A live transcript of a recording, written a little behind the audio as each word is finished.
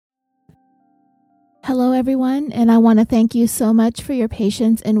Hello, everyone, and I want to thank you so much for your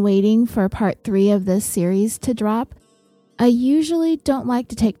patience in waiting for part 3 of this series to drop. I usually don't like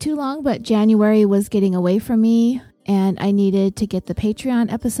to take too long, but January was getting away from me, and I needed to get the Patreon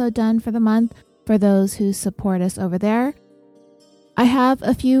episode done for the month for those who support us over there. I have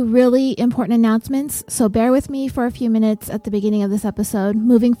a few really important announcements, so bear with me for a few minutes at the beginning of this episode.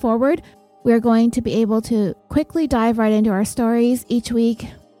 Moving forward, we're going to be able to quickly dive right into our stories each week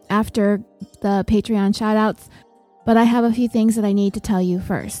after the Patreon shoutouts, but I have a few things that I need to tell you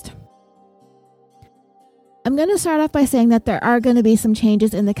first. I'm going to start off by saying that there are going to be some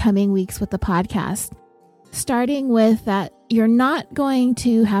changes in the coming weeks with the podcast, starting with that you're not going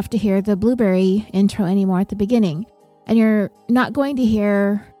to have to hear the Blueberry intro anymore at the beginning, and you're not going to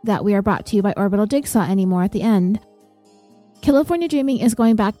hear that we are brought to you by Orbital Jigsaw anymore at the end. California Dreaming is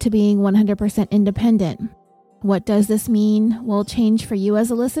going back to being 100% independent. What does this mean will change for you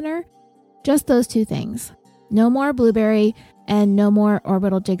as a listener? Just those two things. No more Blueberry and no more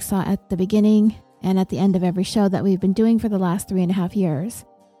Orbital Jigsaw at the beginning and at the end of every show that we've been doing for the last 3.5 years.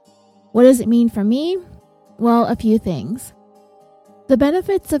 What does it mean for me? Well, a few things. The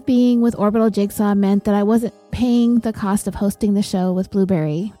benefits of being with Orbital Jigsaw meant that I wasn't paying the cost of hosting the show with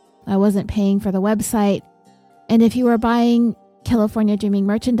Blueberry. I wasn't paying for the website. And if you were buying California Dreaming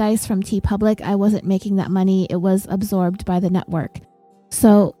merchandise from TeePublic, I wasn't making that money. It was absorbed by the network.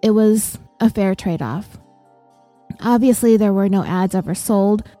 So it was a fair trade-off. Obviously, there were no ads ever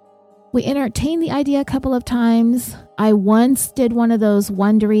sold. We entertained the idea a couple of times. I once did one of those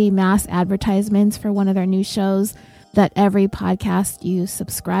Wondery mass advertisements for one of their new shows that every podcast you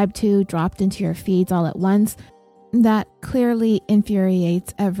subscribe to dropped into your feeds all at once. That clearly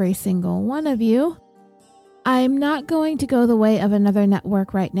infuriates every single one of you. I'm not going to go the way of another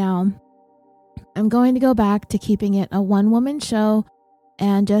network right now. I'm going to go back to keeping it a one-woman show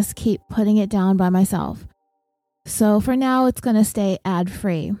and just keep putting it down by myself. So for now, it's going to stay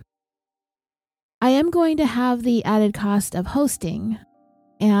ad-free. I am going to have the added cost of hosting.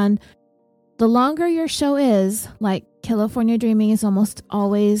 And the longer your show is, like California Dreaming is almost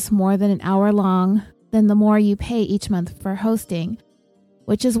always more than an hour long, then the more you pay each month for hosting.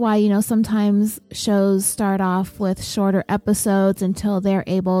 Which is why, sometimes shows start off with shorter episodes until they're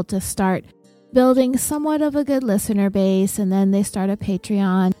able to start building somewhat of a good listener base, and then they start a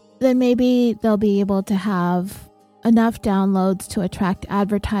Patreon. Then maybe they'll be able to have enough downloads to attract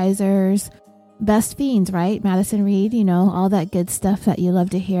advertisers. Best fiends, right? Madison Reed, all that good stuff that you love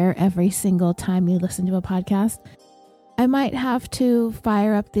to hear every single time you listen to a podcast. I might have to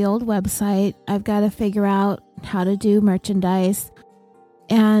fire up the old website. I've got to figure out how to do merchandise.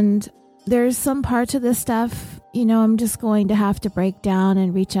 And there's some parts of this stuff, I'm just going to have to break down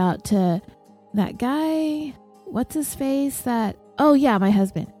and reach out to that guy. What's his face? Oh yeah, my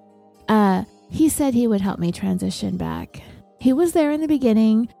husband. He said he would help me transition back. He was there in the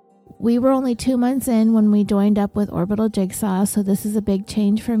beginning. We were only 2 months in when we joined up with Orbital Jigsaw, so this is a big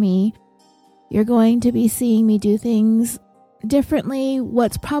change for me. You're going to be seeing me do things differently.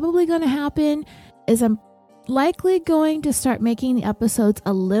 What's probably going to happen is I'm likely going to start making the episodes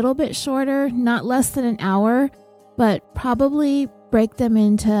a little bit shorter, not less than an hour, but probably break them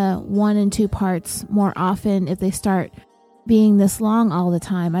into 1 and 2 parts more often if they start being this long all the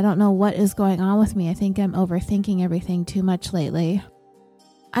time. I don't know what is going on with me. I think I'm overthinking everything too much lately.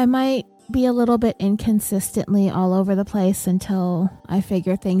 I might be a little bit inconsistently all over the place until I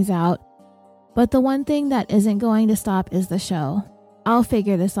figure things out. But the one thing that isn't going to stop is the show. I'll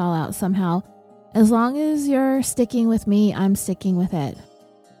figure this all out somehow. As long as you're sticking with me, I'm sticking with it.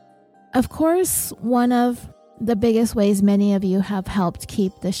 Of course, one of the biggest ways many of you have helped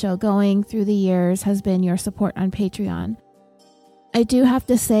keep the show going through the years has been your support on Patreon. I do have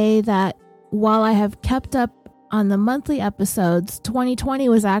to say that while I have kept up on the monthly episodes, 2020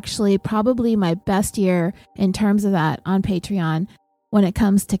 was actually probably my best year in terms of that on Patreon when it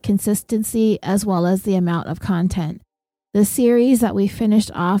comes to consistency as well as the amount of content. The series that we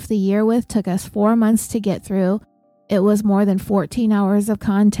finished off the year with took us 4 months to get through. It was more than 14 hours of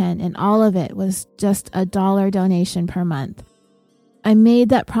content, and all of it was just $1 donation per month. I made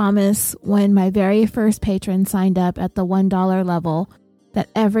that promise when my very first patron signed up at the $1 level that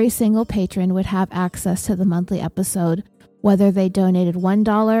every single patron would have access to the monthly episode, whether they donated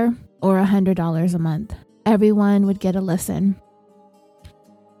 $1 or $100 a month. Everyone would get a listen.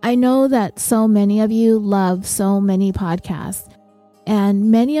 I know that so many of you love so many podcasts,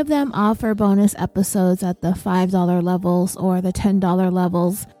 and many of them offer bonus episodes at the $5 levels or the $10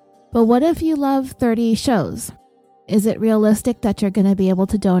 levels. But what if you love 30 shows? Is it realistic that you're going to be able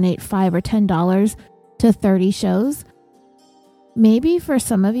to donate $5 or $10 to 30 shows? Maybe for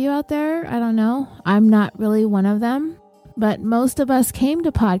some of you out there, I don't know. I'm not really one of them, but most of us came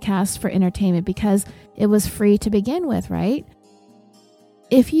to podcasts for entertainment because it was free to begin with, right?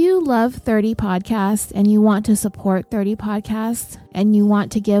 If you love 30 podcasts and you want to support 30 podcasts and you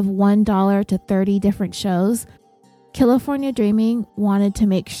want to give $1 to 30 different shows, California Dreaming wanted to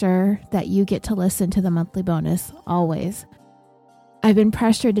make sure that you get to listen to the monthly bonus always. I've been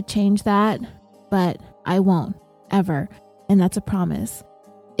pressured to change that, but I won't, ever. And that's a promise.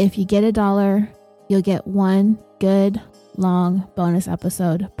 If you get $1, you'll get one good, long bonus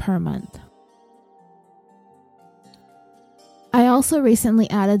episode per month. I also recently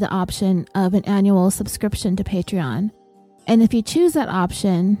added the option of an annual subscription to Patreon. And if you choose that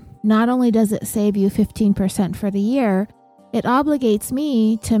option, not only does it save you 15% for the year, it obligates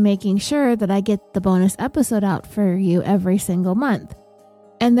me to making sure that I get the bonus episode out for you every single month.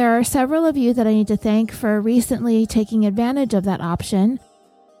 And there are several of you that I need to thank for recently taking advantage of that option.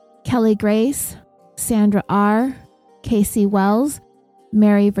 Kelly Grace, Sandra R., Casey Wells,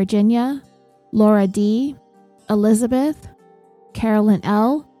 Mary Virginia, Laura D., Elizabeth, Carolyn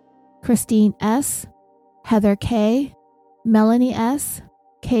L., Christine S., Heather K., Melanie S.,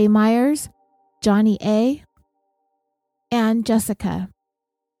 Kay Myers, Johnny A., and Jessica.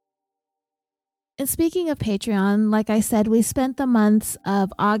 And speaking of Patreon, like I said, we spent the months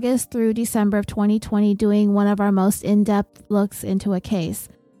of August through December of 2020 doing one of our most in-depth looks into a case.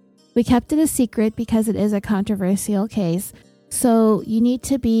 We kept it a secret because it is a controversial case, so you need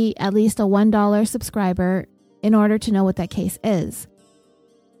to be at least a $1 subscriber in order to know what that case is.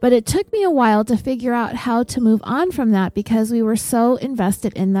 But it took me a while to figure out how to move on from that because we were so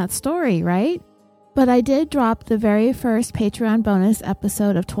invested in that story, right? But I did drop the very first Patreon bonus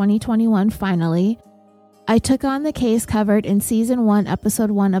episode of 2021 finally. I took on the case covered in Season 1, Episode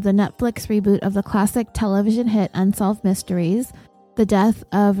 1 of the Netflix reboot of the classic television hit Unsolved Mysteries, the death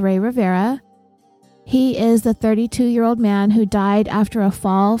of Ray Rivera. He is the 32-year-old man who died after a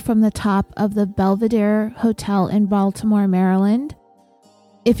fall from the top of the Belvedere Hotel in Baltimore, Maryland.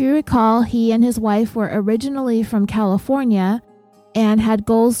 If you recall, he and his wife were originally from California and had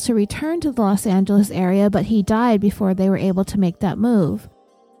goals to return to the Los Angeles area, but he died before they were able to make that move.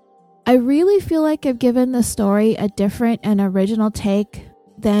 I really feel like I've given the story a different and original take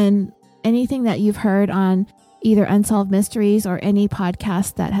than anything that you've heard on either Unsolved Mysteries or any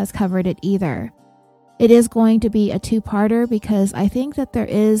podcast that has covered it either. It is going to be a two-parter because I think that there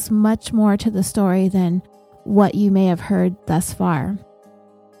is much more to the story than what you may have heard thus far.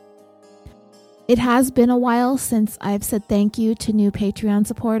 It has been a while since I've said thank you to new Patreon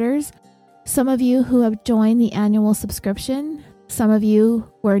supporters. Some of you who have joined the annual subscription, some of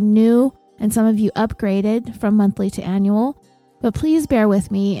you were new, and some of you upgraded from monthly to annual. But please bear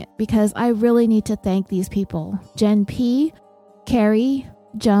with me because I really need to thank these people. Jen P., Carrie,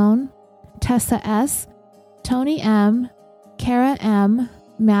 Joan, Tessa S., Tony M., Kara M.,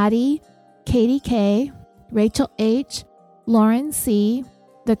 Maddie, Katie K., Rachel H., Lauren C.,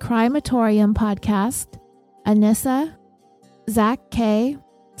 The Crimatorium Podcast, Anissa, Zach K.,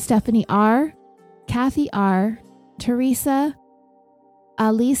 Stephanie R., Kathy R., Teresa,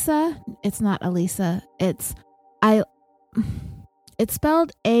 Alisa. It's not Alisa. It's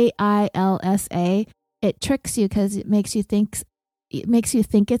spelled AILSA. It tricks you because it makes you think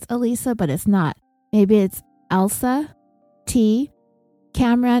it's Alisa, but it's not. Maybe it's Elsa T.,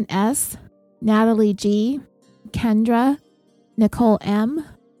 Cameron S., Natalie G., Kendra, Nicole M.,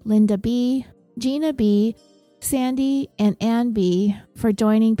 Linda B., Gina B., Sandy, and Ann B. for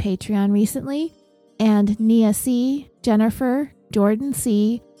joining Patreon recently, and Nia C., Jennifer, Jordan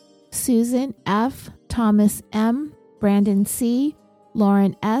C., Susan F., Thomas M., Brandon C.,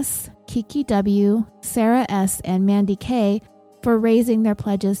 Lauren S., Kiki W., Sarah S., and Mandy K. for raising their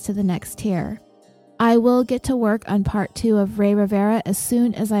pledges to the next tier. I will get to work on part 2 of Ray Rivera as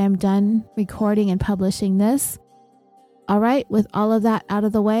soon as I am done recording and publishing this. All right, with all of that out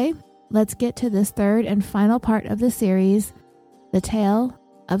of the way, let's get to this third and final part of the series, The Tale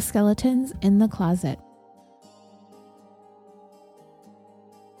of Skeletons in the Closet.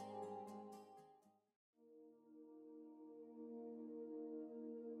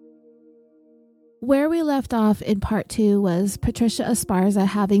 Where we left off in part 2 was Patricia Esparza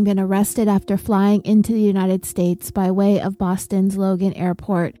having been arrested after flying into the United States by way of Boston's Logan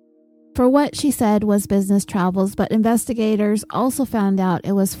Airport for what she said was business travels, but investigators also found out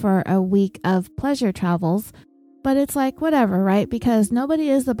it was for a week of pleasure travels. But it's like, whatever, right? Because nobody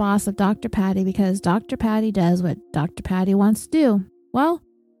is the boss of Dr. Patty because Dr. Patty does what Dr. Patty wants to do. Well,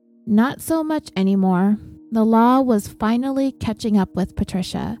 not so much anymore. The law was finally catching up with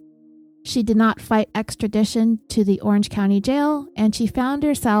Patricia. She did not fight extradition to the Orange County Jail, and she found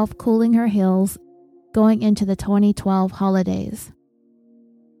herself cooling her heels going into the 2012 holidays.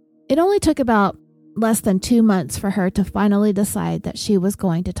 It only took about less than 2 months for her to finally decide that she was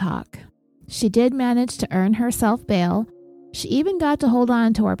going to talk. She did manage to earn herself bail. She even got to hold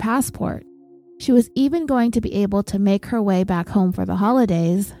on to her passport. She was even going to be able to make her way back home for the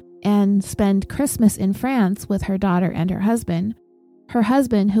holidays and spend Christmas in France with her daughter and her husband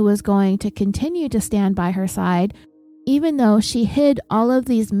who was going to continue to stand by her side, even though she hid all of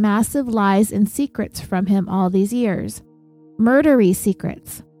these massive lies and secrets from him all these years. Murdery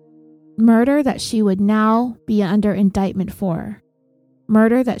secrets. Murder that she would now be under indictment for.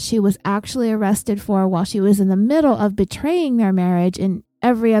 Murder that she was actually arrested for while she was in the middle of betraying their marriage in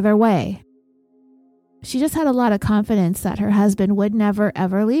every other way. She just had a lot of confidence that her husband would never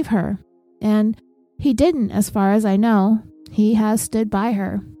ever leave her. And he didn't, as far as I know. He has stood by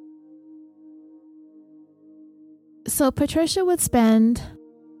her. So Patricia would spend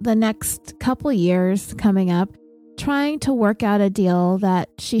the next couple years coming up trying to work out a deal that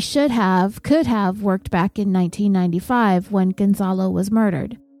she could have worked back in 1995 when Gonzalo was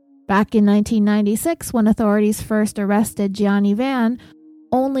murdered. Back in 1996 when authorities first arrested Gianni Van,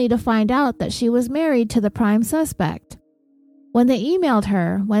 only to find out that she was married to the prime suspect. When they emailed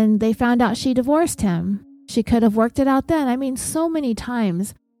her, when they found out she divorced him, she could have worked it out then. I mean, so many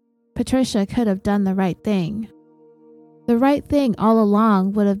times Patricia could have done the right thing. The right thing all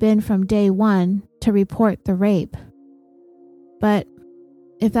along would have been from day one to report the rape. But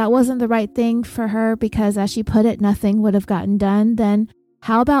if that wasn't the right thing for her because, as she put it, nothing would have gotten done, then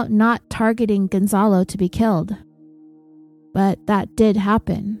how about not targeting Gonzalo to be killed? But that did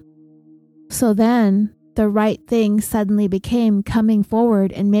happen. So then the right thing suddenly became coming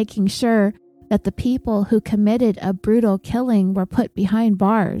forward and making sure that the people who committed a brutal killing were put behind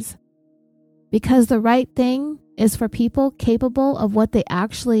bars. Because the right thing is for people capable of what they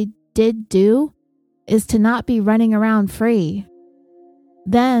actually did do is to not be running around free.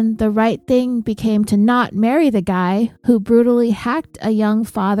 Then the right thing became to not marry the guy who brutally hacked a young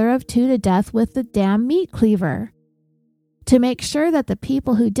father of 2 to death with the damn meat cleaver. To make sure that the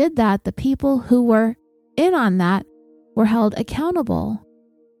people who did that, the people who were in on that, were held accountable.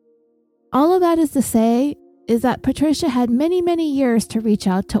 All of that is to say is that Patricia had many, many years to reach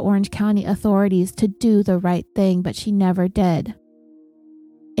out to Orange County authorities to do the right thing, but she never did.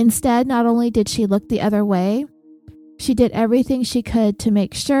 Instead, not only did she look the other way, she did everything she could to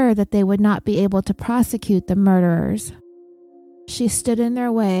make sure that they would not be able to prosecute the murderers. She stood in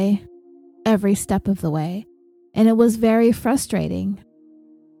their way every step of the way, and it was very frustrating.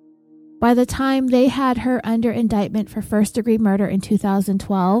 By the time they had her under indictment for first-degree murder in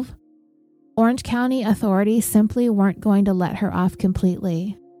 2012, Orange County authorities simply weren't going to let her off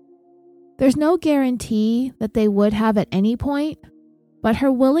completely. There's no guarantee that they would have at any point, but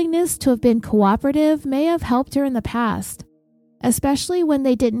her willingness to have been cooperative may have helped her in the past, especially when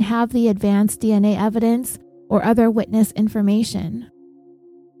they didn't have the advanced DNA evidence or other witness information.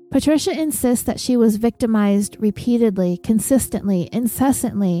 Patricia insists that she was victimized repeatedly, consistently,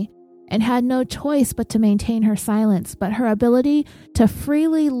 incessantly, and had no choice but to maintain her silence, but her ability to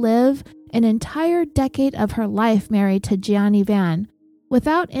freely live an entire decade of her life married to Gianni Van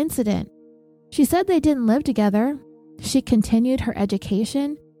without incident. She said they didn't live together. She continued her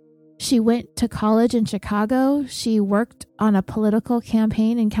education. She went to college in Chicago. She worked on a political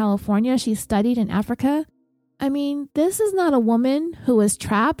campaign in California. She studied in Africa. I mean, this is not a woman who was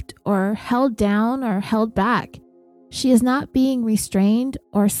trapped or held down or held back. She is not being restrained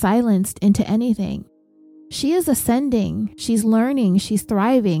or silenced into anything. She is ascending. She's learning. She's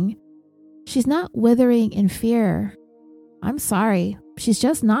thriving. She's not withering in fear. I'm sorry. She's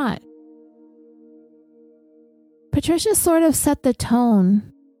just not. Patricia sort of set the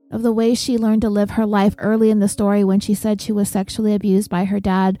tone of the way she learned to live her life early in the story when she said she was sexually abused by her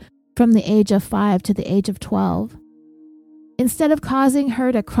dad from the age of 5 to the age of 12. Instead of causing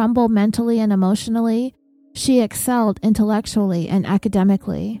her to crumble mentally and emotionally, she excelled intellectually and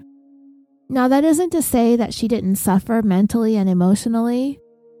academically. Now, that isn't to say that she didn't suffer mentally and emotionally.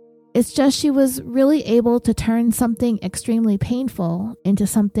 It's just she was really able to turn something extremely painful into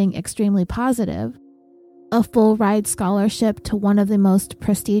something extremely positive. A full ride scholarship to one of the most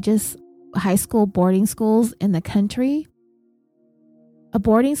prestigious high school boarding schools in the country. A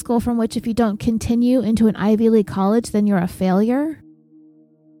boarding school from which if you don't continue into an Ivy League college, then you're a failure.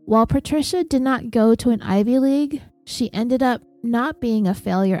 While Patricia did not go to an Ivy League, she ended up not being a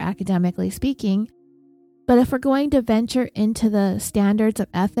failure academically speaking. But if we're going to venture into the standards of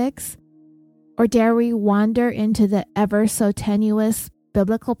ethics, or dare we wander into the ever so tenuous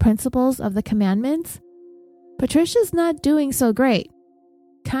biblical principles of the commandments, Patricia's not doing so great.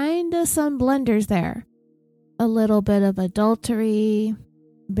 Kinda some blunders there. A little bit of adultery,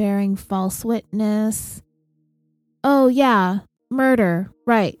 bearing false witness. Oh yeah, murder,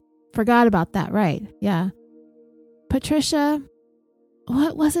 right. Forgot about that, right, yeah. Patricia,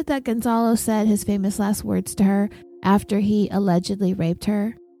 what was it that Gonzalo said his famous last words to her after he allegedly raped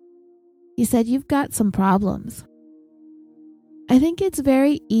her? He said, "You've got some problems." I think it's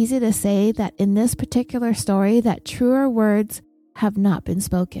very easy to say that in this particular story that truer words have not been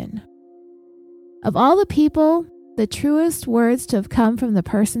spoken. Of all the people, the truest words to have come from the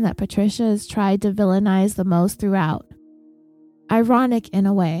person that Patricia has tried to villainize the most throughout. Ironic in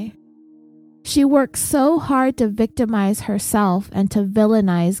a way. She worked so hard to victimize herself and to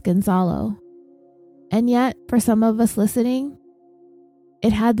villainize Gonzalo. And yet, for some of us listening,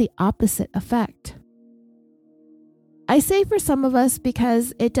 it had the opposite effect. I say for some of us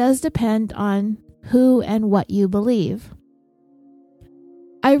because it does depend on who and what you believe.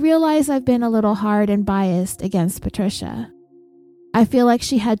 I realize I've been a little hard and biased against Patricia. I feel like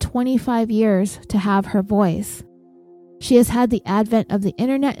she had 25 years to have her voice. She has had the advent of the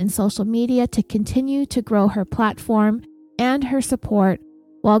internet and social media to continue to grow her platform and her support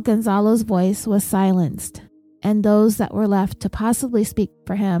while Gonzalo's voice was silenced, and those that were left to possibly speak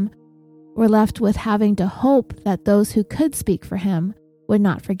for him were left with having to hope that those who could speak for him would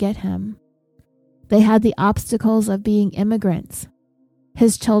not forget him. They had the obstacles of being immigrants.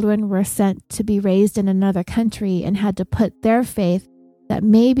 His children were sent to be raised in another country and had to put their faith that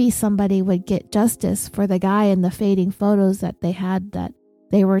maybe somebody would get justice for the guy in the fading photos that they had that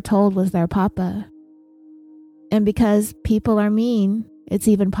they were told was their papa. And because people are mean, it's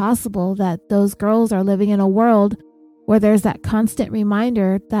even possible that those girls are living in a world where there's that constant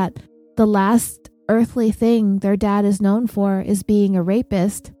reminder that the last earthly thing their dad is known for is being a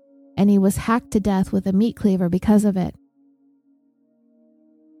rapist, and he was hacked to death with a meat cleaver because of it.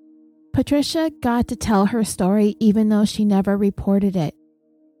 Patricia got to tell her story even though she never reported it.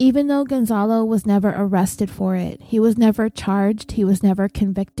 Even though Gonzalo was never arrested for it, he was never charged, he was never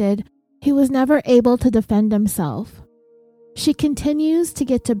convicted, he was never able to defend himself. She continues to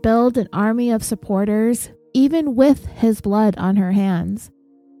get to build an army of supporters, even with his blood on her hands.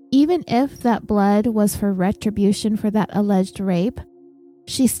 Even if that blood was for retribution for that alleged rape,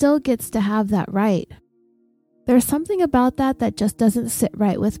 she still gets to have that right. There's something about that just doesn't sit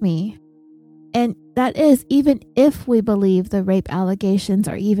right with me. And that is even if we believe the rape allegations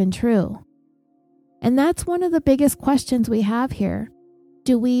are even true. And that's one of the biggest questions we have here.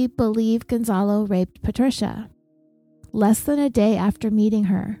 Do we believe Gonzalo raped Patricia? Less than a day after meeting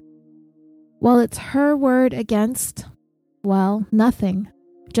her. Well, it's her word against, well, nothing.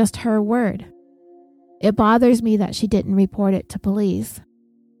 Just her word. It bothers me that she didn't report it to police.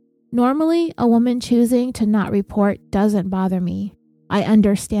 Normally, a woman choosing to not report doesn't bother me. I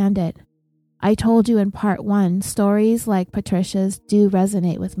understand it. I told you in part 1, stories like Patricia's do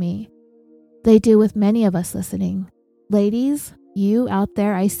resonate with me. They do with many of us listening. Ladies, you out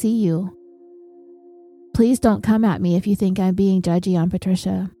there, I see you. Please don't come at me if you think I'm being judgy on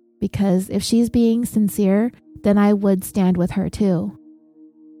Patricia, because if she's being sincere, then I would stand with her too.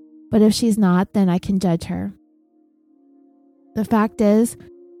 But if she's not, then I can judge her. The fact is,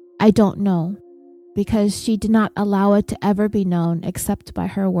 I don't know, because she did not allow it to ever be known except by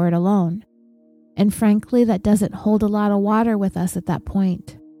her word alone. And frankly, that doesn't hold a lot of water with us at that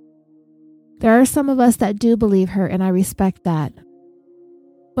point. There are some of us that do believe her, and I respect that.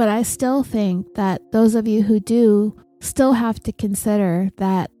 But I still think that those of you who do still have to consider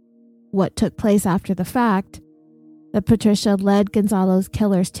that what took place after the fact, that Patricia led Gonzalo's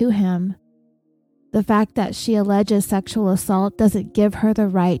killers to him. The fact that she alleges sexual assault doesn't give her the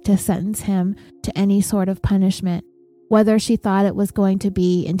right to sentence him to any sort of punishment, whether she thought it was going to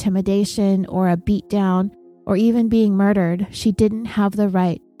be intimidation or a beatdown or even being murdered. She didn't have the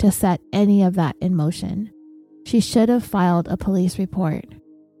right to set any of that in motion. She should have filed a police report.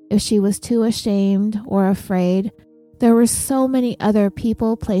 If she was too ashamed or afraid, there were so many other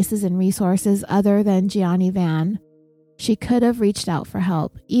people, places, and resources other than Gianni Van. She could have reached out for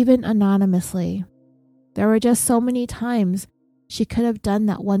help, even anonymously. There were just so many times she could have done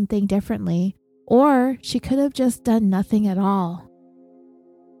that one thing differently, or she could have just done nothing at all.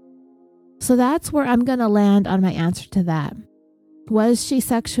 So that's where I'm going to land on my answer to that. Was she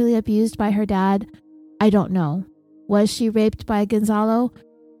sexually abused by her dad? I don't know. Was she raped by Gonzalo?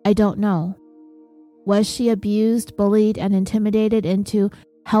 I don't know. Was she abused, bullied, and intimidated into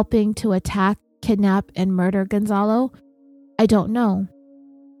helping to attack, kidnap, and murder Gonzalo? I don't know.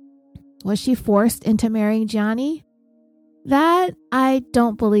 Was she forced into marrying Gianni? That I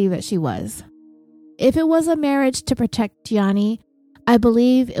don't believe that she was. If it was a marriage to protect Gianni, I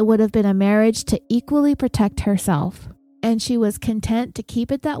believe it would have been a marriage to equally protect herself. And she was content to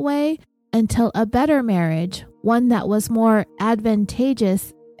keep it that way until a better marriage, one that was more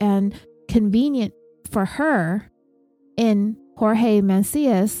advantageous and convenient for her in Jorge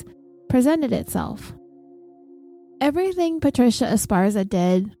Macias, presented itself. Everything Patricia Esparza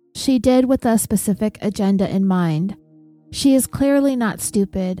did, she did with a specific agenda in mind. She is clearly not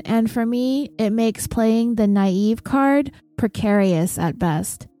stupid, and for me, it makes playing the naive card precarious at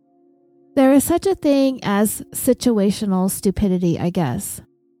best. There is such a thing as situational stupidity, I guess.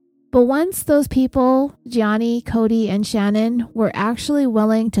 But once those people, Gianni, Cody, and Shannon, were actually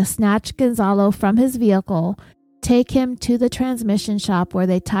willing to snatch Gonzalo from his vehicle, take him to the transmission shop where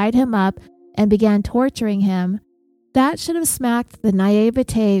they tied him up and began torturing him, that should have smacked the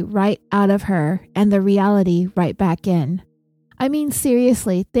naivete right out of her and the reality right back in. I mean,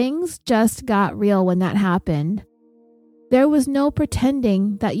 seriously, things just got real when that happened. There was no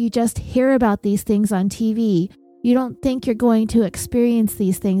pretending that you just hear about these things on TV. You don't think you're going to experience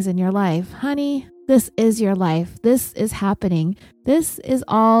these things in your life. Honey, this is your life. This is happening. This is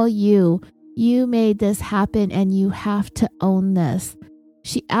all you. You made this happen and you have to own this.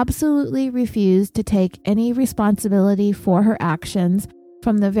 She absolutely refused to take any responsibility for her actions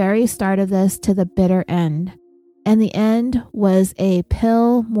from the very start of this to the bitter end. And the end was a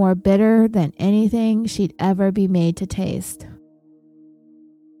pill more bitter than anything she'd ever be made to taste.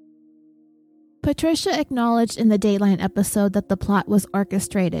 Patricia acknowledged in the Dateline episode that the plot was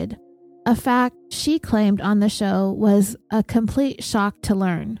orchestrated, a fact she claimed on the show was a complete shock to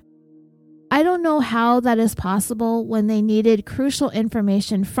learn. I don't know how that is possible when they needed crucial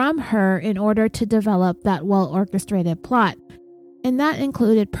information from her in order to develop that well-orchestrated plot. And that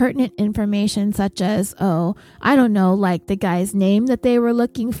included pertinent information such as, like the guy's name that they were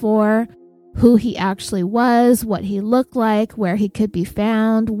looking for, who he actually was, what he looked like, where he could be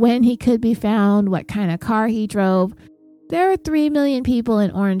found, when he could be found, what kind of car he drove. There are 3 million people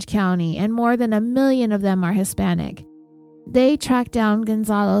in Orange County, and more than 1 million of them are Hispanic. They tracked down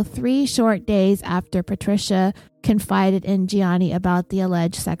Gonzalo 3 short days after Patricia confided in Gianni about the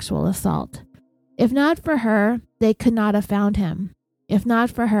alleged sexual assault. If not for her, they could not have found him. If not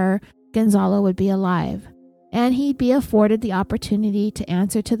for her, Gonzalo would be alive, and he'd be afforded the opportunity to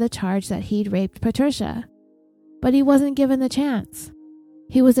answer to the charge that he'd raped Patricia. But he wasn't given the chance.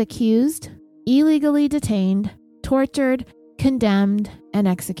 He was accused, illegally detained, tortured, condemned, and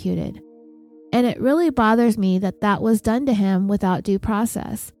executed. And it really bothers me that that was done to him without due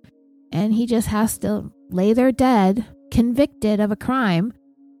process. And he just has to lay there dead, convicted of a crime,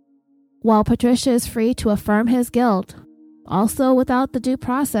 while Patricia is free to affirm his guilt, also without the due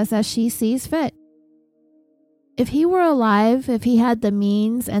process as she sees fit. If he were alive, if he had the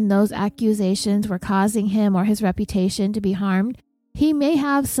means and those accusations were causing him or his reputation to be harmed, he may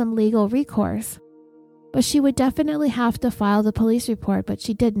have some legal recourse. But she would definitely have to file the police report, but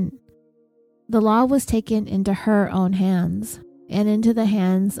she didn't. The law was taken into her own hands and into the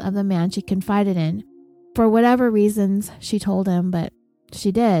hands of the man she confided in. For whatever reasons, she told him, but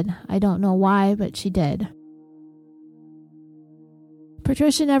she did. I don't know why, but she did.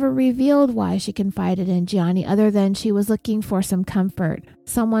 Patricia never revealed why she confided in Gianni other than she was looking for some comfort,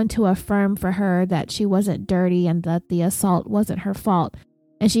 someone to affirm for her that she wasn't dirty and that the assault wasn't her fault.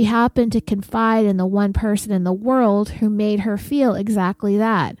 And she happened to confide in the one person in the world who made her feel exactly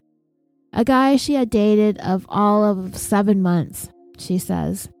that. A guy she had dated of all of 7 months, she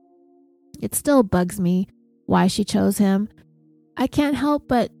says. It still bugs me why she chose him. I can't help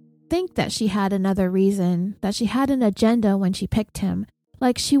but think that she had another reason, that she had an agenda when she picked him,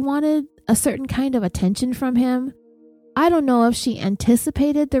 like she wanted a certain kind of attention from him. I don't know if she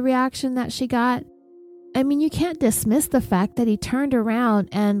anticipated the reaction that she got. I mean, you can't dismiss the fact that he turned around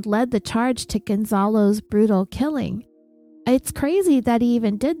and led the charge to Gonzalo's brutal killing. It's crazy that he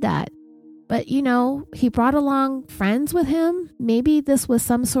even did that. But, he brought along friends with him. Maybe this was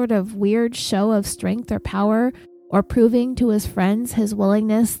some sort of weird show of strength or power, or proving to his friends his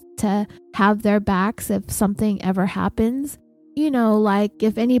willingness to have their backs if something ever happens. Like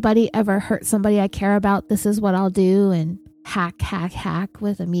if anybody ever hurts somebody I care about, this is what I'll do, and hack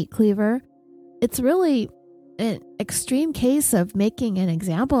with a meat cleaver. It's really an extreme case of making an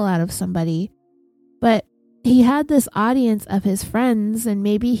example out of somebody. But he had this audience of his friends, and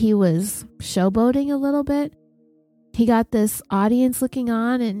maybe he was showboating a little bit. He got this audience looking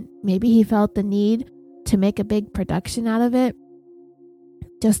on, and maybe he felt the need to make a big production out of it,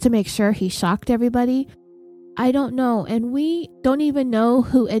 just to make sure he shocked everybody. I don't know, and we don't even know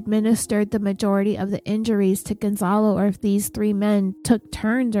who administered the majority of the injuries to Gonzalo or if these 3 men took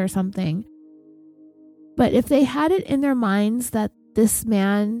turns or something. But if they had it in their minds that this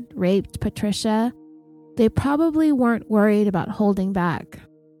man raped Patricia, they probably weren't worried about holding back.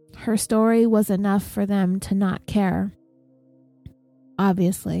 Her story was enough for them to not care.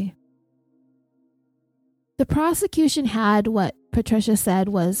 Obviously. The prosecution had what Patricia said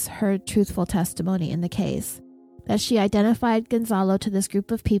was her truthful testimony in the case, that she identified Gonzalo to this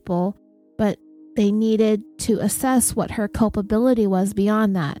group of people, but they needed to assess what her culpability was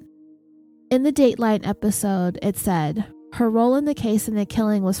beyond that. In the Dateline episode, it said, her role in the case and the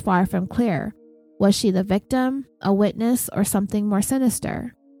killing was far from clear. Was she the victim, a witness, or something more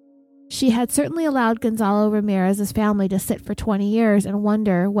sinister? She had certainly allowed Gonzalo Ramirez's family to sit for 20 years and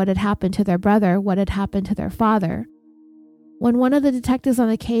wonder what had happened to their brother, what had happened to their father. When one of the detectives on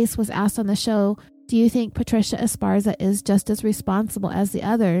the case was asked on the show, do you think Patricia Esparza is just as responsible as the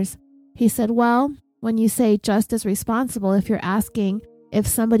others? He said, well, when you say just as responsible, if you're asking if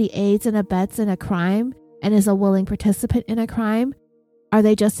somebody aids and abets in a crime and is a willing participant in a crime, are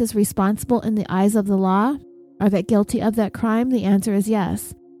they just as responsible in the eyes of the law? Are they guilty of that crime? The answer is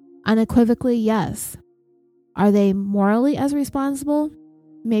yes. Unequivocally, yes. Are they morally as responsible?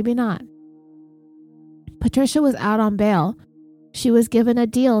 Maybe not. Patricia was out on bail. She was given a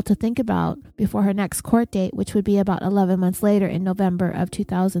deal to think about before her next court date, which would be about 11 months later in November of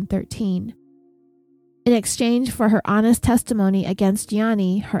 2013. In exchange for her honest testimony against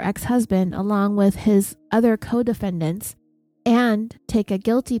Gianni, her ex-husband, along with his other co-defendants, and take a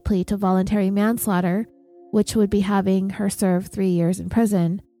guilty plea to voluntary manslaughter, which would be having her serve 3 years in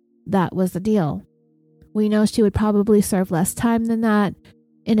prison, that was the deal. We know she would probably serve less time than that.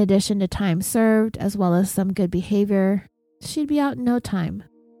 In addition to time served, as well as some good behavior, she'd be out in no time.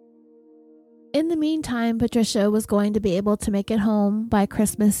 In the meantime, Patricia was going to be able to make it home by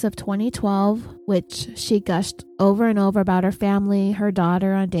Christmas of 2012, which she gushed over and over about her family, her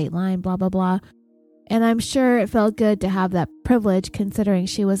daughter on Dateline, blah, blah, blah. And I'm sure it felt good to have that privilege considering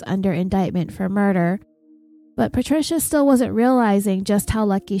she was under indictment for murder. But Patricia still wasn't realizing just how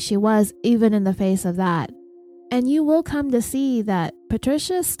lucky she was, even in the face of that. And you will come to see that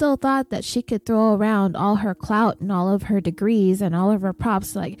Patricia still thought that she could throw around all her clout and all of her degrees and all of her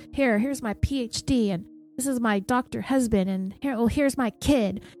props, like, here's my PhD, and this is my doctor husband, and here's my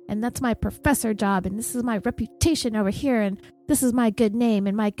kid, and that's my professor job, and this is my reputation over here, and this is my good name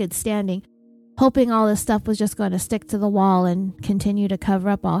and my good standing, hoping all this stuff was just going to stick to the wall and continue to cover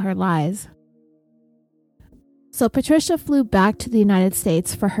up all her lies. So Patricia flew back to the United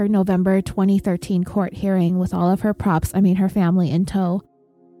States for her November 2013 court hearing with all of her her family in tow.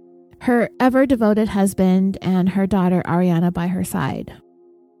 Her ever-devoted husband and her daughter Ariana by her side.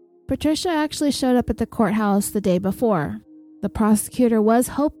 Patricia actually showed up at the courthouse the day before. The prosecutor was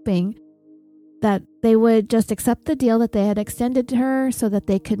hoping that they would just accept the deal that they had extended to her so that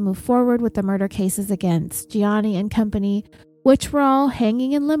they could move forward with the murder cases against Gianni and company, which were all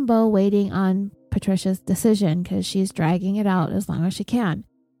hanging in limbo waiting on Patricia's decision because she's dragging it out as long as she can.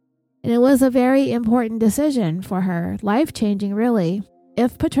 And it was a very important decision for her, life-changing really.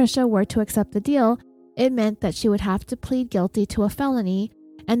 If Patricia were to accept the deal, it meant that she would have to plead guilty to a felony,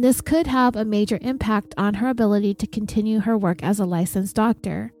 and this could have a major impact on her ability to continue her work as a licensed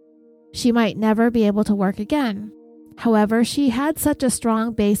doctor. She might never be able to work again. However, she had such a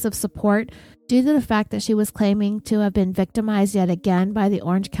strong base of support due to the fact that she was claiming to have been victimized yet again by the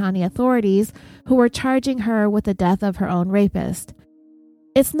Orange County authorities, who were charging her with the death of her own rapist.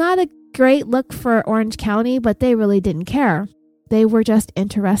 It's not a great look for Orange County, but they really didn't care. They were just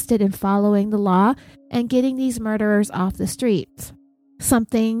interested in following the law and getting these murderers off the streets,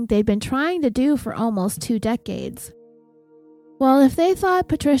 something they'd been trying to do for almost 2 decades. Well, if they thought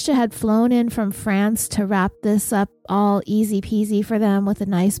Patricia had flown in from France to wrap this up all easy peasy for them with a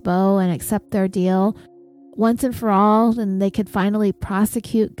nice bow and accept their deal once and for all, and they could finally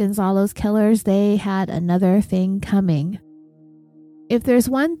prosecute Gonzalo's killers, they had another thing coming. If there's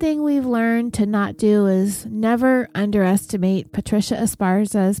one thing we've learned to not do is never underestimate Patricia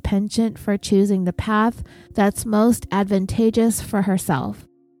Esparza's penchant for choosing the path that's most advantageous for herself.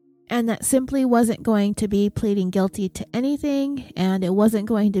 And that simply wasn't going to be pleading guilty to anything, and it wasn't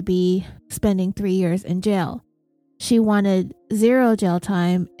going to be spending 3 years in jail. She wanted 0 jail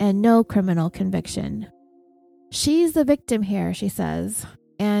time and no criminal conviction. She's the victim here, she says,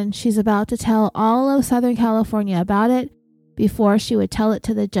 and she's about to tell all of Southern California about it before she would tell it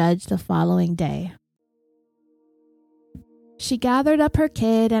to the judge the following day. She gathered up her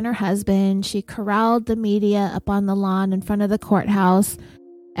kid and her husband. She corralled the media up on the lawn in front of the courthouse.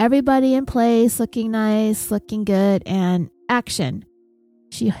 Everybody in place, looking nice, looking good, and action.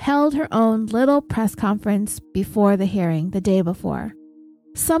 She held her own little press conference before the hearing, the day before.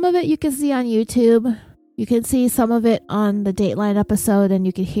 Some of it you can see on YouTube. You can see some of it on the Dateline episode, and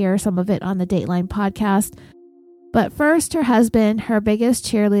you can hear some of it on the Dateline podcast. But first, her husband, her biggest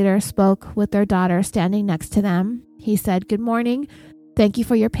cheerleader, spoke with their daughter standing next to them. He said, "Good morning. Thank you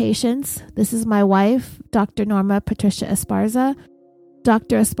for your patience. This is my wife, Dr. Norma Patricia Esparza.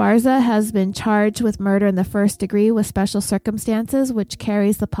 Dr. Esparza has been charged with murder in the first degree with special circumstances, which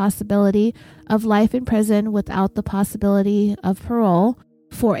carries the possibility of life in prison without the possibility of parole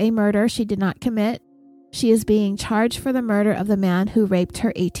for a murder she did not commit. She is being charged for the murder of the man who raped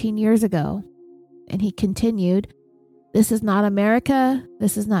her 18 years ago." And he continued, "This is not America.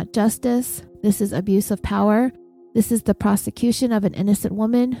 This is not justice. This is abuse of power. This is the prosecution of an innocent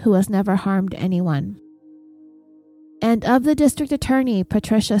woman who has never harmed anyone." And of the district attorney,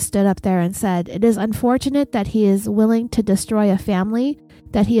 Patricia stood up there and said, "It is unfortunate that he is willing to destroy a family,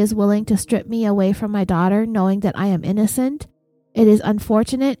 that he is willing to strip me away from my daughter, knowing that I am innocent. It is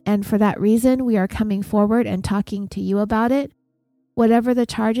unfortunate, and for that reason, we are coming forward and talking to you about it. Whatever the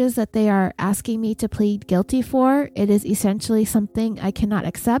charges that they are asking me to plead guilty for, it is essentially something I cannot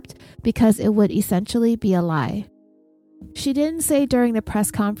accept because it would essentially be a lie." She didn't say during the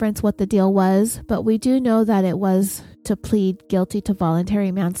press conference what the deal was, but we do know that it was to plead guilty to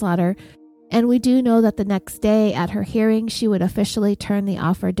voluntary manslaughter, and we do know that the next day at her hearing, she would officially turn the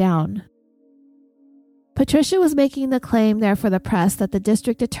offer down. Patricia was making the claim there for the press that the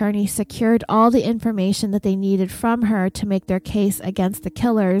district attorney secured all the information that they needed from her to make their case against the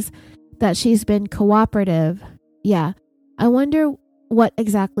killers, that she's been cooperative. Yeah, I wonder what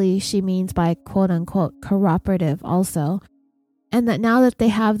exactly she means by quote-unquote cooperative also, and that now that they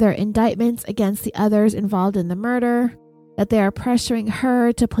have their indictments against the others involved in the murder, that they are pressuring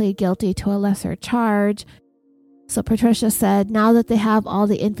her to plead guilty to a lesser charge. So Patricia said now that they have all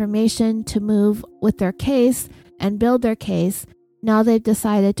the information to move with their case and build their case, now they've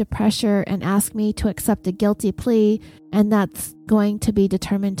decided to pressure and ask me to accept a guilty plea, and that's going to be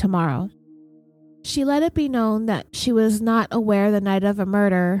determined tomorrow. She let it be known that she was not aware the night of a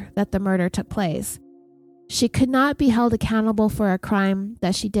murder that the murder took place. She could not be held accountable for a crime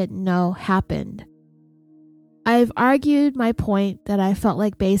that she didn't know happened. I've argued my point that I felt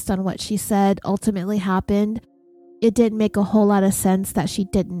like based on what she said ultimately happened, it didn't make a whole lot of sense that she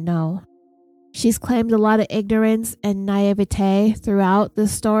didn't know. She's claimed a lot of ignorance and naivete throughout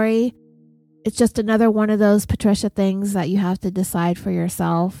this story. It's just another one of those Patricia things that you have to decide for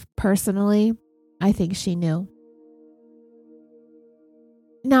yourself. Personally, I think she knew.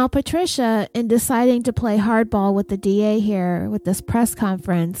 Now, Patricia, in deciding to play hardball with the DA here with this press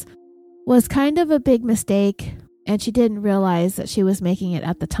conference, was kind of a big mistake, and she didn't realize that she was making it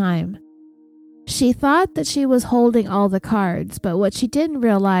at the time. She thought that she was holding all the cards, but what she didn't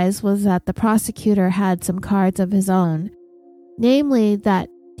realize was that the prosecutor had some cards of his own, namely that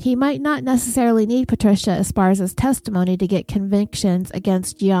he might not necessarily need Patricia Esparza's testimony to get convictions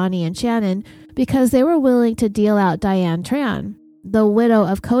against Gianni and Shannon because they were willing to deal out Diane Tran, the widow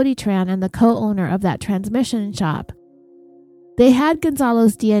of Cody Tran and the co-owner of that transmission shop. They had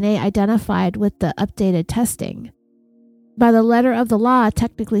Gonzalo's DNA identified with the updated testing. By the letter of the law,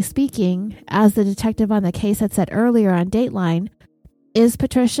 technically speaking, as the detective on the case had said earlier on Dateline, is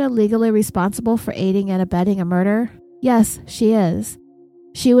Patricia legally responsible for aiding and abetting a murder? Yes, she is.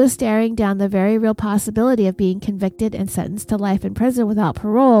 She was staring down the very real possibility of being convicted and sentenced to life in prison without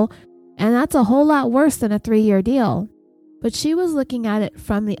parole, and that's a whole lot worse than a 3-year deal. But she was looking at it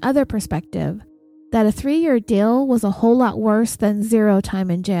from the other perspective, that a 3-year deal was a whole lot worse than 0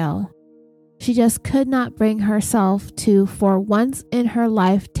 time in jail. She just could not bring herself to, for once in her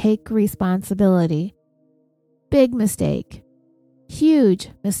life, take responsibility. Big mistake.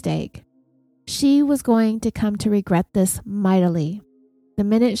 Huge mistake. She was going to come to regret this mightily. The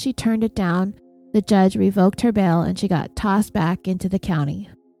minute she turned it down, the judge revoked her bail and she got tossed back into the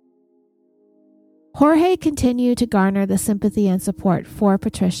county. Jorge continued to garner the sympathy and support for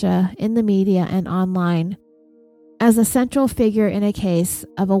Patricia in the media and online. As a central figure in a case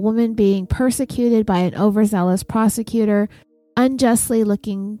of a woman being persecuted by an overzealous prosecutor, unjustly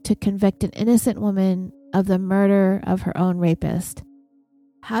looking to convict an innocent woman of the murder of her own rapist.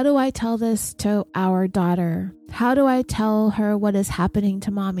 How do I tell this to our daughter? How do I tell her what is happening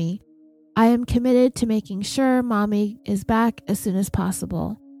to mommy? I am committed to making sure mommy is back as soon as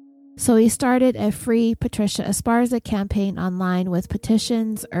possible. So he started a free Patricia Esparza campaign online with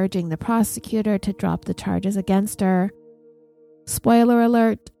petitions urging the prosecutor to drop the charges against her. Spoiler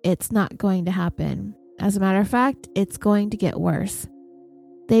alert, it's not going to happen. As a matter of fact, it's going to get worse.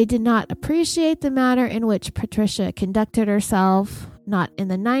 They did not appreciate the manner in which Patricia conducted herself, not in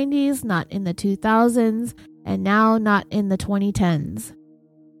the 90s, not in the 2000s, and now not in the 2010s.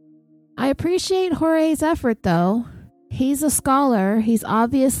 I appreciate Jorge's effort, though. He's a scholar. He's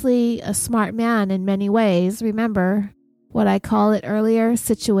obviously a smart man in many ways. Remember what I called it earlier,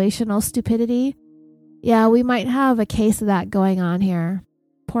 situational stupidity? Yeah, we might have a case of that going on here.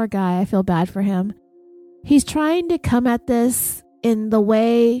 Poor guy, I feel bad for him. He's trying to come at this in the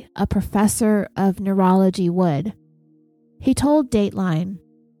way a professor of neurology would. He told Dateline,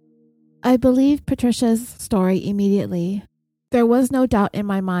 "I believed Patricia's story immediately. There was no doubt in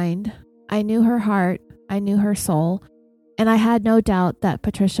my mind. I knew her heart, I knew her soul, and I had no doubt that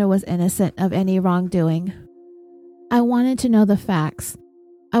Patricia was innocent of any wrongdoing. I wanted to know the facts.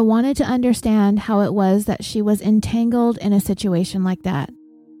 I wanted to understand how it was that she was entangled in a situation like that."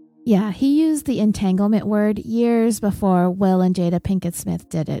 Yeah, he used the entanglement word years before Will and Jada Pinkett Smith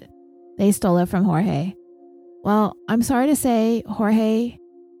did it. They stole it from Jorge. Well, I'm sorry to say, Jorge,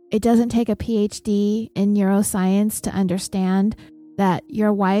 it doesn't take a PhD in neuroscience to understand that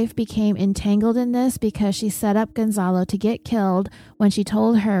your wife became entangled in this because she set up Gonzalo to get killed when she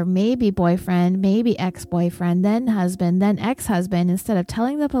told her maybe boyfriend, maybe ex-boyfriend, then husband, then ex-husband, instead of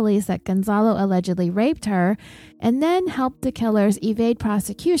telling the police that Gonzalo allegedly raped her, and then helped the killers evade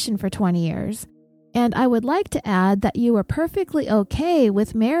prosecution for 20 years. And I would like to add that you were perfectly okay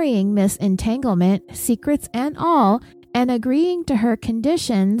with marrying Miss Entanglement, secrets and all, and agreeing to her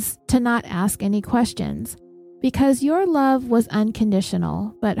conditions to not ask any questions. Because your love was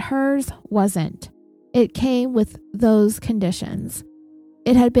unconditional, but hers wasn't. It came with those conditions.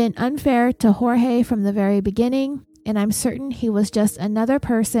 It had been unfair to Jorge from the very beginning, and I'm certain he was just another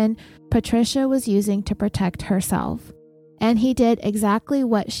person Patricia was using to protect herself. And he did exactly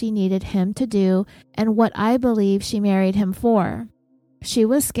what she needed him to do and what I believe she married him for. She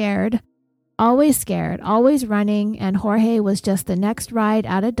was scared, always running, and Jorge was just the next ride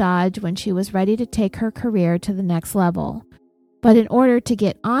out of Dodge when she was ready to take her career to the next level. But in order to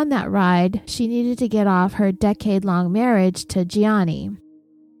get on that ride, she needed to get off her decade-long marriage to Gianni.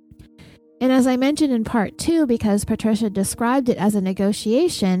 And as I mentioned in part 2, because Patricia described it as a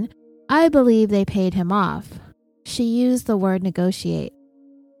negotiation, I believe they paid him off. She used the word negotiate.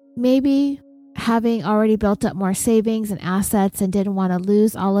 Maybe having already built up more savings and assets and didn't want to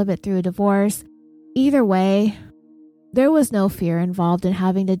lose all of it through a divorce. Either way, there was no fear involved in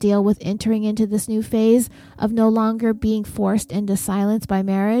having to deal with entering into this new phase of no longer being forced into silence by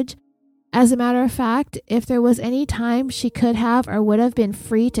marriage. As a matter of fact, if there was any time she could have or would have been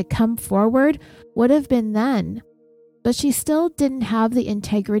free to come forward, would have been then. But she still didn't have the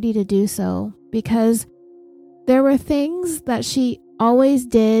integrity to do so because there were things that she always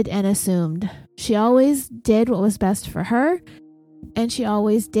did and assumed. She always did what was best for her, and she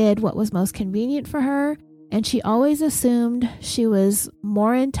always did what was most convenient for her, and she always assumed she was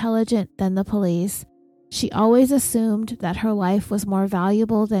more intelligent than the police. She always assumed that her life was more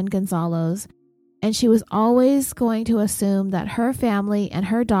valuable than Gonzalo's, and she was always going to assume that her family and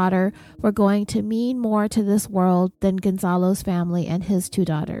her daughter were going to mean more to this world than Gonzalo's family and his 2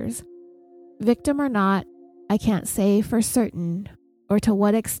 daughters. Victim or not, I can't say for certain or to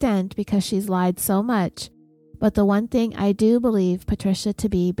what extent because she's lied so much, but the one thing I do believe Patricia to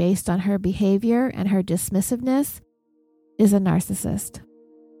be based on her behavior and her dismissiveness is a narcissist.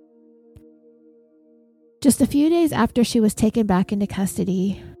 Just a few days after she was taken back into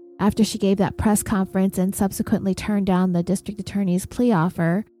custody, after she gave that press conference and subsequently turned down the district attorney's plea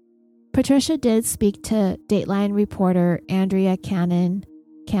offer, Patricia did speak to Dateline reporter Andrea Canning,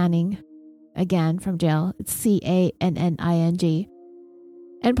 again from jail. It's Canning.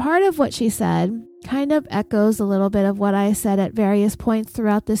 And part of what she said kind of echoes a little bit of what I said at various points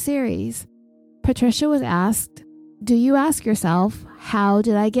throughout the series. Patricia was asked, "Do you ask yourself, how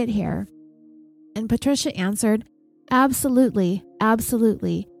did I get here?" And Patricia answered, absolutely.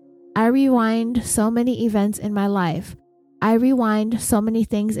 I rewind so many events in my life. I rewind so many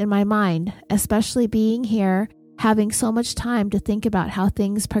things in my mind, especially being here, having so much time to think about how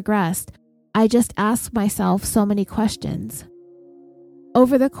things progressed. I just ask myself so many questions.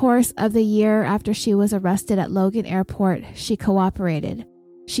 Over the course of the year after she was arrested at Logan Airport, she cooperated.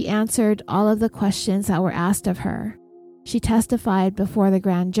 She answered all of the questions that were asked of her. She testified before the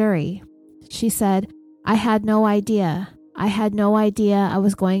grand jury. She said, I had no idea I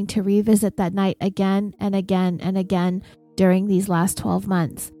was going to revisit that night again and again and again during these last 12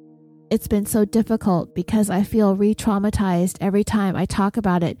 months. It's been so difficult because I feel re-traumatized every time I talk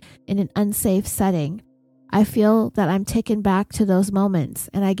about it in an unsafe setting. I feel that I'm taken back to those moments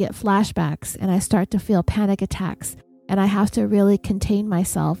and I get flashbacks and I start to feel panic attacks and I have to really contain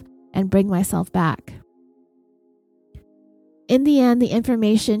myself and bring myself back. In the end, the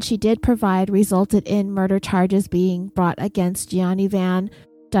information she did provide resulted in murder charges being brought against Gianni Van,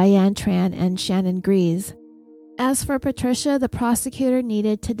 Diane Tran, and Shannon Grease. As for Patricia, the prosecutor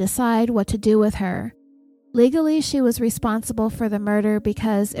needed to decide what to do with her. Legally, she was responsible for the murder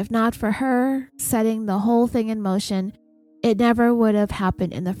because if not for her setting the whole thing in motion, it never would have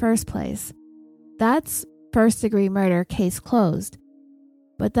happened in the first place. That's first-degree murder, case closed.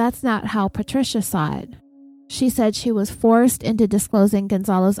 But that's not how Patricia saw it. She said she was forced into disclosing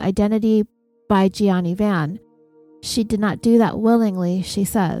Gonzalo's identity by Gianni Van. She did not do that willingly, she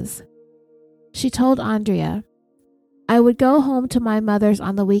says. She told Andrea, "I would go home to my mother's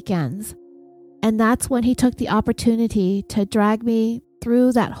on the weekends, and that's when he took the opportunity to drag me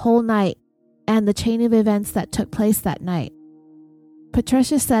through that whole night and the chain of events that took place that night."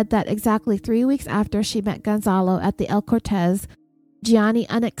 Patricia said that exactly 3 weeks after she met Gonzalo at the El Cortez, Gianni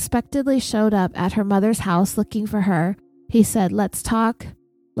unexpectedly showed up at her mother's house looking for her. He said, "Let's talk.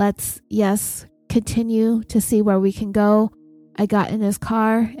 Let's continue to see where we can go." I got in his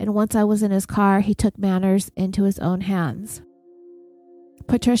car, and once I was in his car, he took matters into his own hands.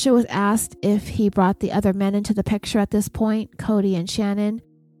 Patricia was asked if he brought the other men into the picture at this point, Cody and Shannon.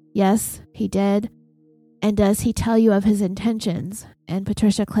 Yes, he did. And does he tell you of his intentions? And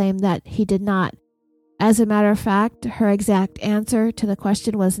Patricia claimed that he did not. As a matter of fact, her exact answer to the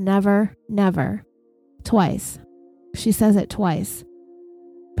question was never, never. Twice. She says it twice.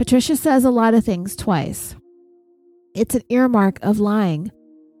 Patricia says a lot of things twice. It's an earmark of lying.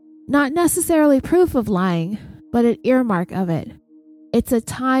 Not necessarily proof of lying, but an earmark of it. It's a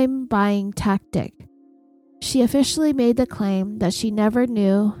time-buying tactic. She officially made the claim that she never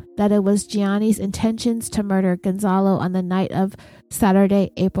knew that it was Gianni's intentions to murder Gonzalo on the night of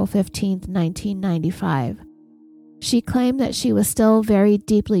Saturday, April 15, 1995. She claimed that she was still very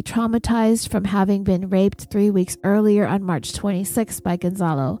deeply traumatized from having been raped 3 weeks earlier on March 26 by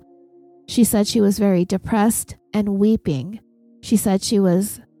Gonzalo. She said she was very depressed and weeping. She said she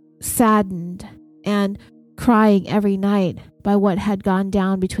was saddened and crying every night by what had gone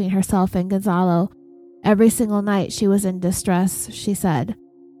down between herself and Gonzalo. Every single night she was in distress, she said,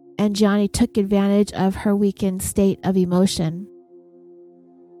 and Gianni took advantage of her weakened state of emotion.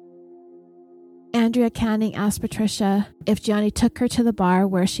 Andrea Canning asked Patricia if Gianni took her to the bar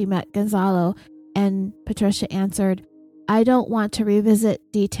where she met Gonzalo, and Patricia answered, "I don't want to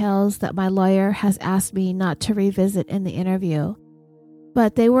revisit details that my lawyer has asked me not to revisit in the interview."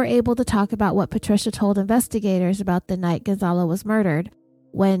 But they were able to talk about what Patricia told investigators about the night Gonzalo was murdered,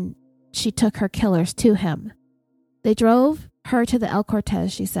 when she took her killers to him. They drove her to the El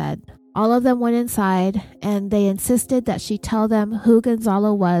Cortez, she said. All of them went inside, and they insisted that she tell them who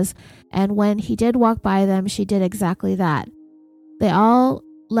Gonzalo was, and when he did walk by them, she did exactly that. They all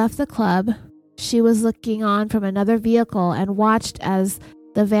left the club. She was looking on from another vehicle and watched as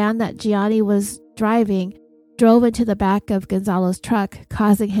the van that Gianni was driving drove into the back of Gonzalo's truck,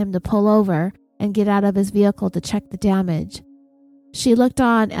 causing him to pull over and get out of his vehicle to check the damage. She looked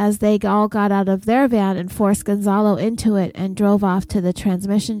on as they all got out of their van and forced Gonzalo into it and drove off to the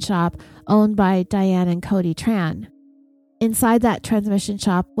transmission shop owned by Diane and Cody Tran. Inside that transmission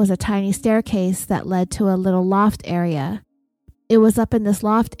shop was a tiny staircase that led to a little loft area. It was up in this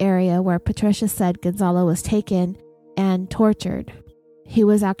loft area where Patricia said Gonzalo was taken and tortured. He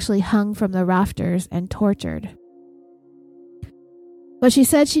was actually hung from the rafters and tortured. But she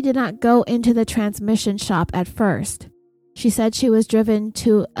said she did not go into the transmission shop at first. She said she was driven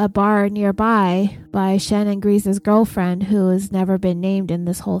to a bar nearby by Shannon Grease's girlfriend, who has never been named in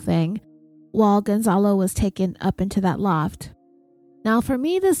this whole thing, while Gonzalo was taken up into that loft. Now, for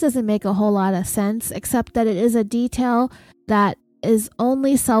me, this doesn't make a whole lot of sense, except that it is a detail that is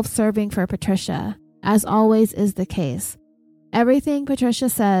only self-serving for Patricia, as always is the case. Everything Patricia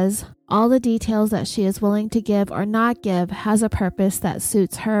says, all the details that she is willing to give or not give, has a purpose that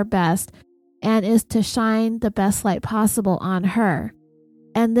suits her best and is to shine the best light possible on her.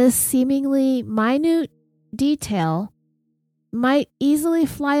 And this seemingly minute detail might easily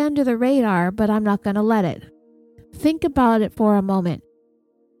fly under the radar, but I'm not going to let it. Think about it for a moment.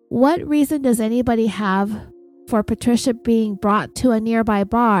 What reason does anybody have for Patricia being brought to a nearby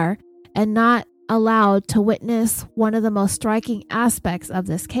bar and not allowed to witness one of the most striking aspects of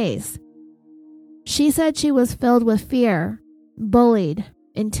this case? She said she was filled with fear, bullied,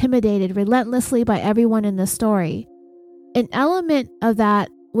 intimidated relentlessly by everyone in the story. An element of that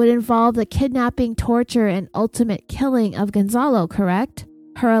would involve the kidnapping, torture, and ultimate killing of Gonzalo, correct?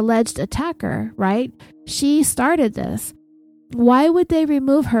 Her alleged attacker, right? She started this. Why would they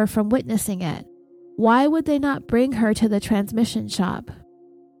remove her from witnessing it? why would they not bring her to the transmission shop?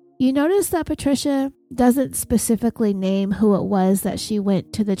 You notice that Patricia doesn't specifically name who it was that she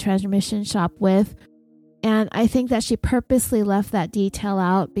went to the transmission shop with. And I think that she purposely left that detail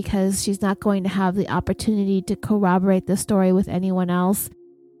out because she's not going to have the opportunity to corroborate the story with anyone else.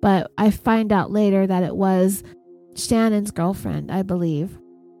 But I find out later that it was Shannon's girlfriend, I believe.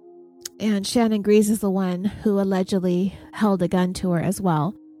 And Shannon Grease is the one who allegedly held a gun to her as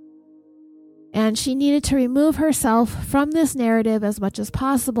well. And she needed to remove herself from this narrative as much as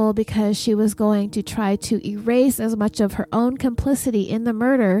possible because she was going to try to erase as much of her own complicity in the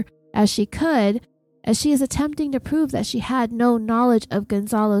murder as she could, as she is attempting to prove that she had no knowledge of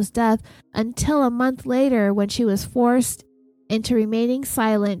Gonzalo's death until a month later when she was forced into remaining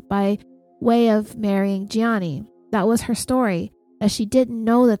silent by way of marrying Gianni. That was her story, that she didn't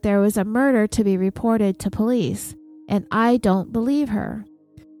know that there was a murder to be reported to police. And I don't believe her.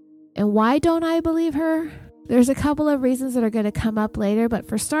 And why don't I believe her? There's a couple of reasons that are going to come up later, but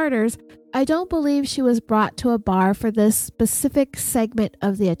for starters, I don't believe she was brought to a bar for this specific segment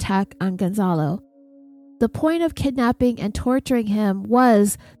of the attack on Gonzalo. The point of kidnapping and torturing him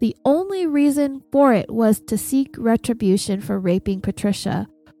was the only reason for it was to seek retribution for raping Patricia.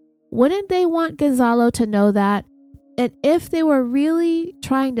 Wouldn't they want Gonzalo to know that? And if they were really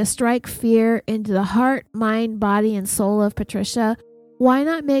trying to strike fear into the heart, mind, body, and soul of Patricia, why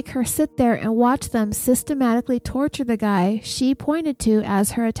not make her sit there and watch them systematically torture the guy she pointed to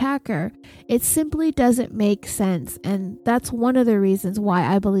as her attacker? It simply doesn't make sense, and that's one of the reasons why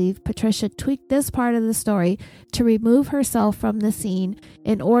I believe Patricia tweaked this part of the story to remove herself from the scene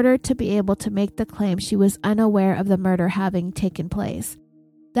in order to be able to make the claim she was unaware of the murder having taken place.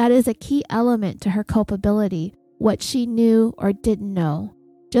 That is a key element to her culpability, what she knew or didn't know.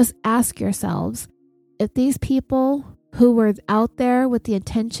 Just ask yourselves, if these people who were out there with the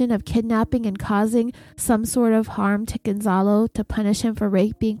intention of kidnapping and causing some sort of harm to Gonzalo to punish him for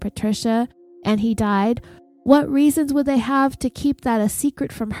raping Patricia, and he died, what reasons would they have to keep that a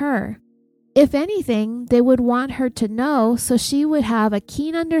secret from her? If anything, they would want her to know so she would have a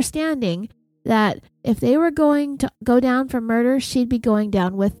keen understanding that if they were going to go down for murder, she'd be going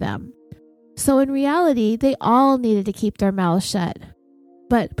down with them. So in reality, they all needed to keep their mouths shut.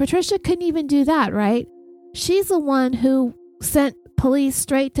 But Patricia couldn't even do that, right? She's the one who sent police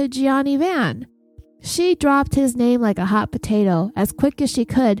straight to Gianni Van. She dropped his name like a hot potato as quick as she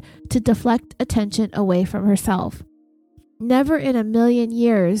could to deflect attention away from herself. Never in a million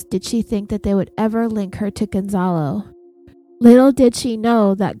years did she think that they would ever link her to Gonzalo. Little did she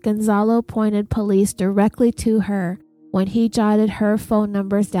know that Gonzalo pointed police directly to her when he jotted her phone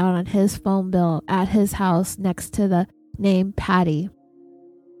numbers down on his phone bill at his house next to the name Patty.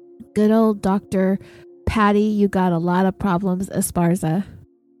 Good old Dr. Patty, you got a lot of problems, Esparza.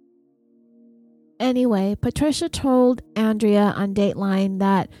 Anyway, Patricia told Andrea on Dateline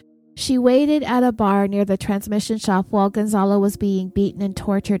that she waited at a bar near the transmission shop while Gonzalo was being beaten and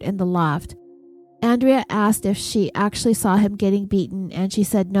tortured in the loft. Andrea asked if she actually saw him getting beaten, and she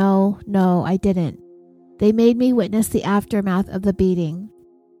said, No, I didn't. They made me witness the aftermath of the beating.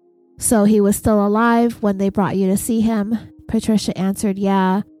 So he was still alive when they brought you to see him? Patricia answered,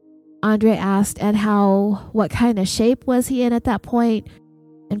 yeah. Andrea asked, and what kind of shape was he in at that point?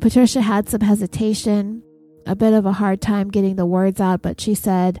 And Patricia had some hesitation, a bit of a hard time getting the words out, but she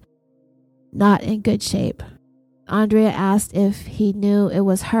said, not in good shape. Andrea asked if he knew it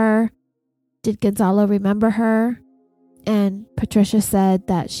was her. Did Gonzalo remember her? And Patricia said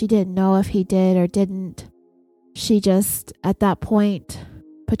that she didn't know if he did or didn't. She just, at that point,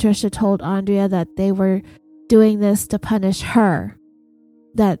 Patricia told Andrea that they were doing this to punish her.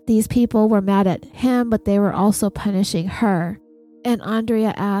 That these people were mad at him, but they were also punishing her. And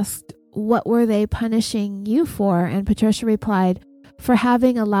Andrea asked, what were they punishing you for? And Patricia replied, for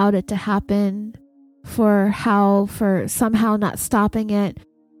having allowed it to happen, for somehow not stopping it.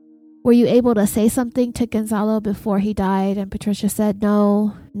 Were you able to say something to Gonzalo before he died? And Patricia said,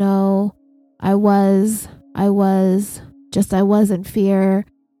 no, I was in fear.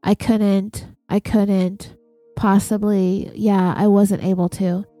 I couldn't. Possibly, yeah, I wasn't able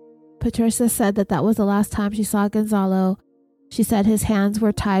to. Patricia said that was the last time she saw Gonzalo. She said his hands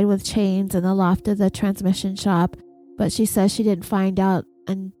were tied with chains in the loft of the transmission shop, but she says she didn't find out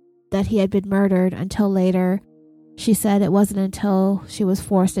that he had been murdered until later. She said it wasn't until she was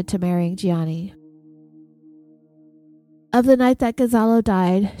forced into marrying Gianni. Of the night that Gonzalo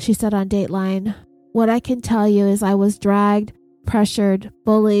died, she said on Dateline, what I can tell you is I was dragged, pressured,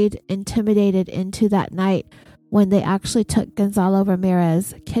 bullied, intimidated into that night when they actually took Gonzalo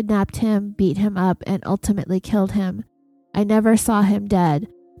Ramirez, kidnapped him, beat him up, and ultimately killed him. I never saw him dead,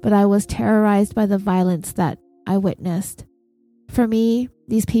 but I was terrorized by the violence that I witnessed. For me,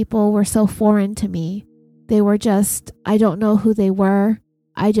 these people were so foreign to me. They were just, I don't know who they were.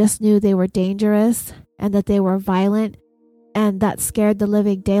 I just knew they were dangerous and that they were violent, and that scared the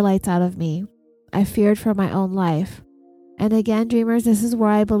living daylights out of me. I feared for my own life. And again, dreamers, this is where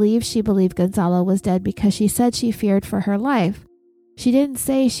I believe she believed Gonzalo was dead, because she said she feared for her life. She didn't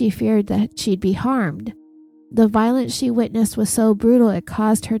say she feared that she'd be harmed. The violence she witnessed was so brutal it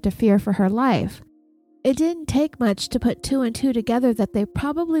caused her to fear for her life. It didn't take much to put two and two together that they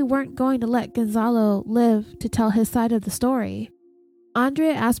probably weren't going to let Gonzalo live to tell his side of the story.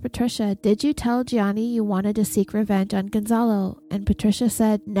 Andrea asked Patricia, "Did you tell Gianni you wanted to seek revenge on Gonzalo?" And Patricia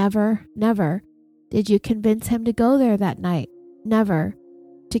said, "Never, never." "Did you convince him to go there that night?" "Never."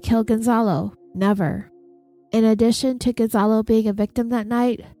 "To kill Gonzalo?" "Never." In addition to Gonzalo being a victim that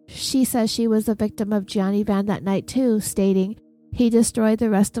night, she says she was a victim of Gianni Van that night too, stating, "He destroyed the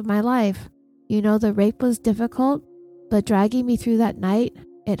rest of my life. You know, the rape was difficult, but dragging me through that night,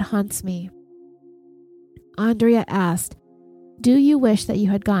 it haunts me." Andrea asked, "Do you wish that you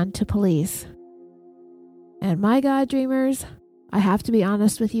had gone to police?" And my God, dreamers, I have to be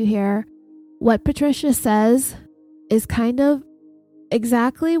honest with you here. What Patricia says is kind of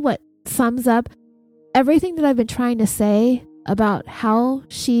exactly what sums up everything that I've been trying to say about how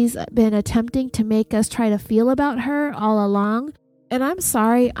she's been attempting to make us try to feel about her all along. And I'm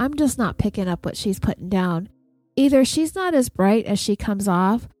sorry, I'm just not picking up what she's putting down. Either she's not as bright as she comes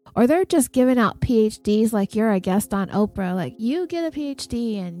off, or they're just giving out PhDs like you're a guest on Oprah. Like, you get a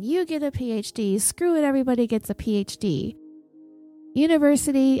PhD and you get a PhD. Screw it, everybody gets a PhD.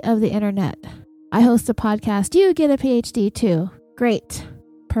 University of the Internet. I host a podcast. You get a PhD too. Great.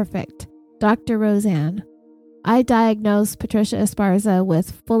 Perfect. Dr. Roseanne. I diagnosed Patricia Esparza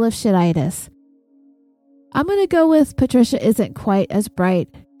with full of shititis. I'm going to go with Patricia isn't quite as bright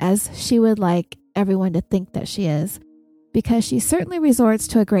as she would like everyone to think that she is, because she certainly resorts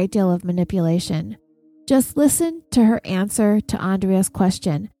to a great deal of manipulation. Just listen to her answer to Andrea's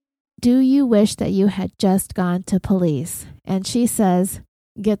question. Do you wish that you had just gone to police? And she says,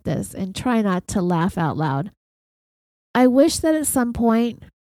 get this, and try not to laugh out loud. I wish that at some point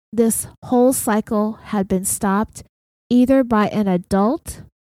this whole cycle had been stopped, either by an adult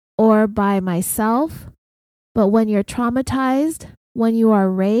or by myself. But when you're traumatized, when you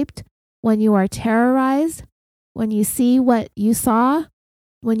are raped, when you are terrorized, when you see what you saw,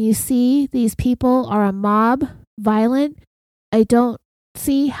 when you see these people are a mob, violent, I don't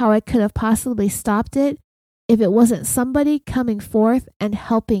see how I could have possibly stopped it if it wasn't somebody coming forth and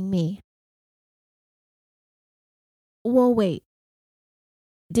helping me. Well, wait.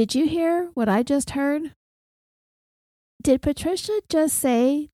 Did you hear what I just heard? Did Patricia just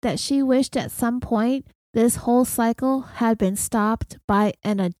say that she wished at some point this whole cycle had been stopped by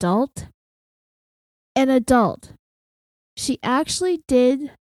an adult? An adult. She actually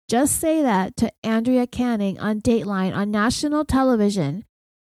did just say that to Andrea Canning on Dateline on national television.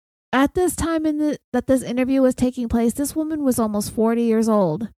 At this time that this interview was taking place, this woman was almost 40 years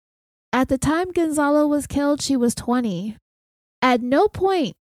old. At the time Gonzalo was killed, she was 20. At no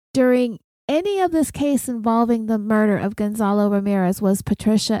point during any of this case involving the murder of Gonzalo Ramirez was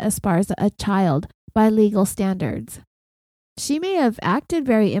Patricia Esparza a child by legal standards. She may have acted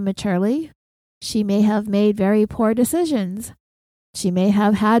very immaturely. She may have made very poor decisions. She may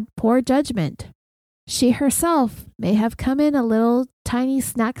have had poor judgment. She herself may have come in a little tiny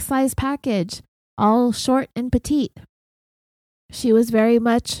snack-sized package, all short and petite. She was very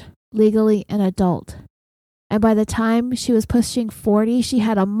much legally an adult. And by the time she was pushing 40, she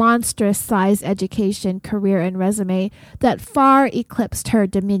had a monstrous-sized education, career, and resume that far eclipsed her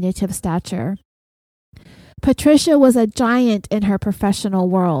diminutive stature. Patricia was a giant in her professional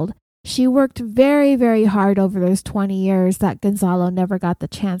world. She worked very, very hard over those 20 years that Gonzalo never got the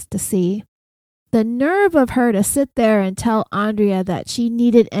chance to see. The nerve of her to sit there and tell Andrea that she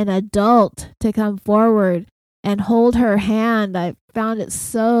needed an adult to come forward and hold her hand, I found it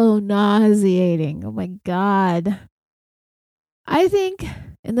so nauseating. Oh my God. I think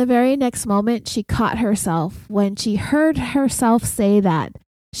in the very next moment she caught herself when she heard herself say that.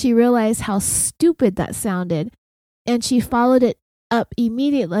 She realized how stupid that sounded, and she followed it up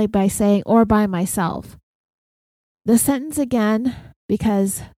immediately by saying, or by myself. The sentence again,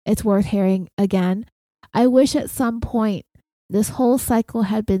 because it's worth hearing again. I wish at some point this whole cycle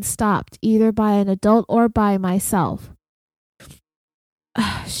had been stopped, either by an adult or by myself.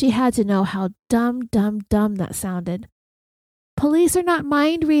 She had to know how dumb that sounded. Police are not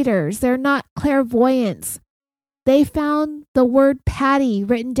mind readers. They're not clairvoyants. They found the word Patty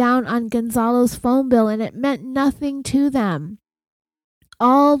written down on Gonzalo's phone bill, and it meant nothing to them.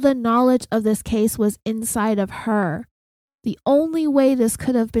 all the knowledge of this case was inside of her. The only way this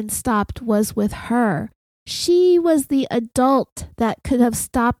could have been stopped was with her. She was the adult that could have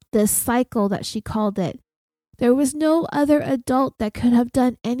stopped this cycle that she called it. There was no other adult that could have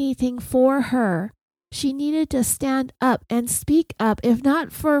done anything for her. She needed to stand up and speak up, if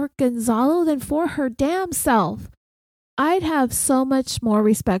not for Gonzalo, then for her damn self. I'd have so much more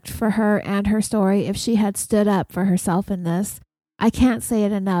respect for her and her story if she had stood up for herself in this. I can't say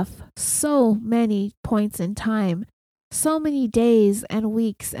it enough. So many points in time, so many days and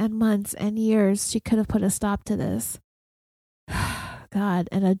weeks and months and years she could have put a stop to this. God,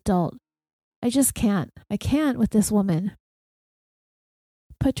 an adult. I just can't. I can't with this woman.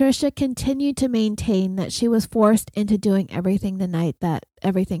 Patricia continued to maintain that she was forced into doing everything the night that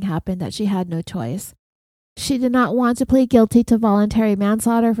everything happened, that she had no choice. She did not want to plead guilty to voluntary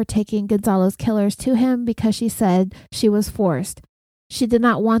manslaughter for taking Gonzalo's killers to him because she said she was forced. She did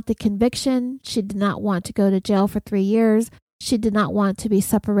not want the conviction. She did not want to go to jail for 3 years. She did not want to be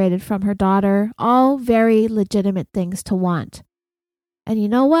separated from her daughter. All very legitimate things to want. And you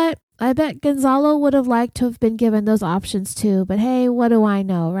know what? I bet Gonzalo would have liked to have been given those options too, but hey, what do I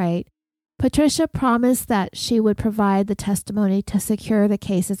know, right? Patricia promised that she would provide the testimony to secure the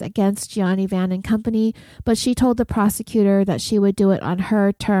cases against Gianni Van and Company, but she told the prosecutor that she would do it on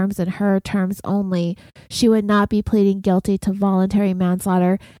her terms and her terms only. She would not be pleading guilty to voluntary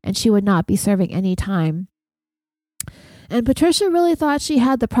manslaughter, and she would not be serving any time. And Patricia really thought she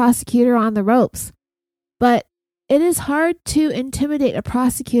had the prosecutor on the ropes, but it is hard to intimidate a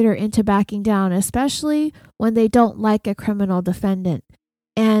prosecutor into backing down, especially when they don't like a criminal defendant.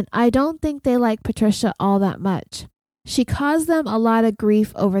 And I don't think they like Patricia all that much. She caused them a lot of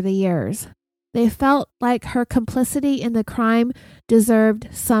grief over the years. They felt like her complicity in the crime deserved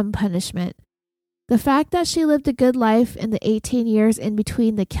some punishment. The fact that she lived a good life in the 18 years in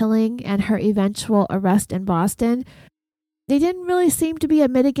between the killing and her eventual arrest in Boston, they didn't really seem to be a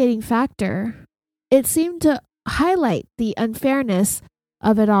mitigating factor. It seemed to highlight the unfairness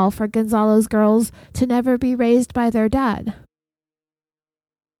of it all for Gonzalo's girls to never be raised by their dad.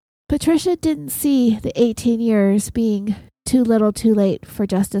 Patricia didn't see the 18 years being too little too late for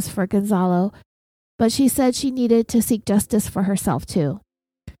justice for Gonzalo, but she said she needed to seek justice for herself too.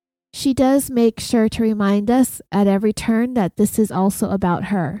 She does make sure to remind us at every turn that this is also about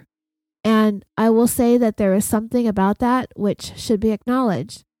her. And I will say that there is something about that which should be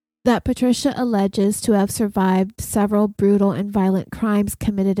acknowledged. That Patricia alleges to have survived several brutal and violent crimes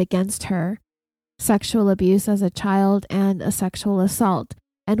committed against her, sexual abuse as a child and a sexual assault,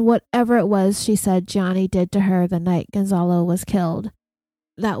 and whatever it was she said Gianni did to her the night Gonzalo was killed.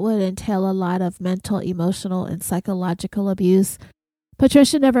 That would entail a lot of mental, emotional, and psychological abuse.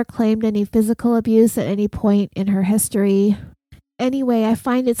 Patricia never claimed any physical abuse at any point in her history. Anyway, I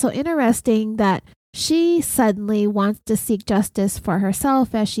find it so interesting that she suddenly wants to seek justice for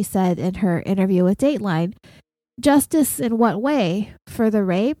herself, as she said in her interview with Dateline. Justice in what way? For the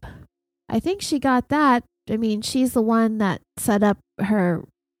rape? I think she got that. I mean, she's the one that set up her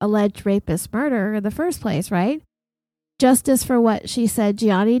alleged rapist murder in the first place, right? Justice for what she said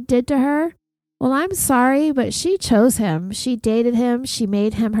Gianni did to her? Well, I'm sorry, but she chose him. She dated him. She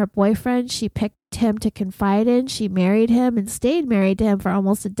made him her boyfriend. She picked him to confide in. She married him and stayed married to him for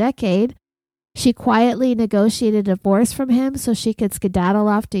almost a decade. She quietly negotiated a divorce from him so she could skedaddle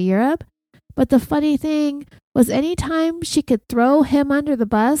off to Europe. But the funny thing was, anytime she could throw him under the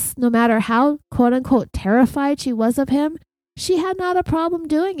bus, no matter how quote-unquote terrified she was of him, she had not a problem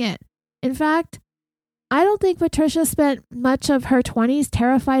doing it. In fact, I don't think Patricia spent much of her 20s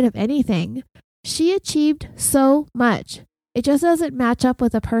terrified of anything. She achieved so much. It just doesn't match up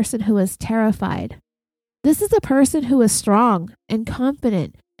with a person who is terrified. This is a person who is strong and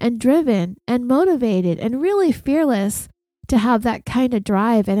confident and driven and motivated and really fearless to have that kind of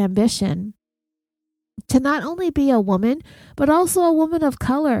drive and ambition. To not only be a woman, but also a woman of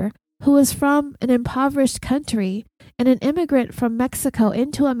color who is from an impoverished country and an immigrant from Mexico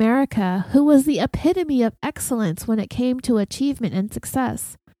into America who was the epitome of excellence when it came to achievement and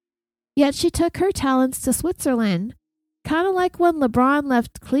success. Yet she took her talents to Switzerland, kind of like when LeBron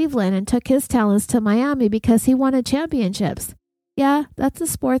left Cleveland and took his talents to Miami because he wanted championships. Yeah, that's a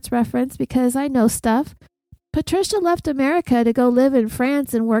sports reference because I know stuff. Patricia left America to go live in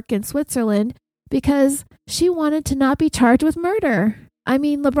France and work in Switzerland because she wanted to not be charged with murder. I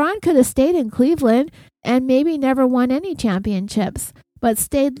mean, LeBron could have stayed in Cleveland and maybe never won any championships, but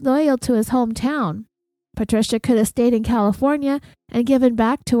stayed loyal to his hometown. Patricia could have stayed in California and given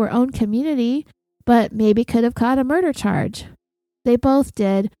back to her own community, but maybe could have caught a murder charge. They both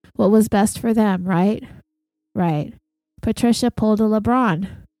did what was best for them, right? Right. Patricia pulled a LeBron.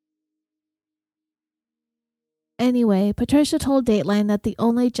 Anyway, Patricia told Dateline that the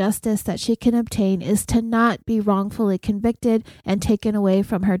only justice that she can obtain is to not be wrongfully convicted and taken away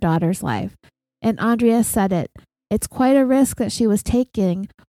from her daughter's life. And Andrea said it. It's quite a risk that she was taking,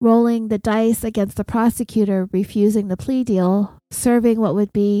 rolling the dice against the prosecutor refusing the plea deal, serving what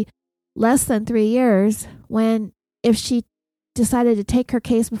would be less than 3 years, when if she decided to take her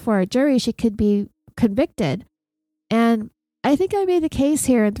case before a jury, she could be convicted. And I think I made the case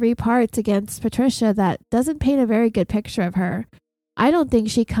here in 3 parts against Patricia that doesn't paint a very good picture of her. I don't think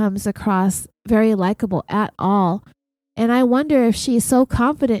she comes across very likable at all. And I wonder if she's so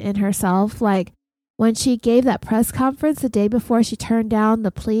confident in herself, like when she gave that press conference the day before she turned down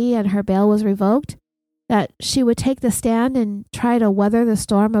the plea and her bail was revoked, that she would take the stand and try to weather the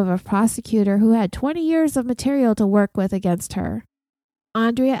storm of a prosecutor who had 20 years of material to work with against her.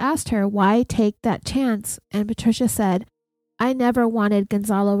 Andrea asked her why take that chance, and Patricia said, I never wanted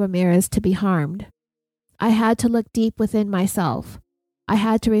Gonzalo Ramirez to be harmed. I had to look deep within myself. I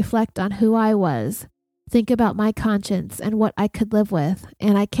had to reflect on who I was, think about my conscience and what I could live with,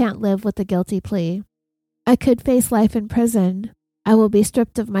 and I can't live with a guilty plea. I could face life in prison. I will be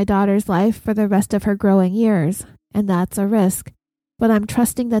stripped of my daughter's life for the rest of her growing years, and that's a risk. But I'm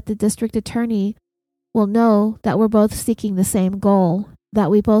trusting that the district attorney will know that we're both seeking the same goal,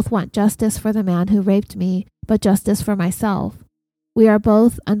 that we both want justice for the man who raped me, but justice for myself. We are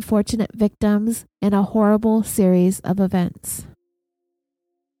both unfortunate victims in a horrible series of events.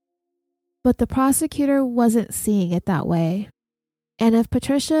 But the prosecutor wasn't seeing it that way. And if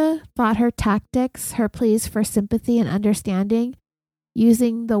Patricia thought her tactics, her pleas for sympathy and understanding,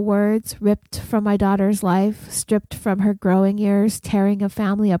 using the words ripped from my daughter's life, stripped from her growing years, tearing a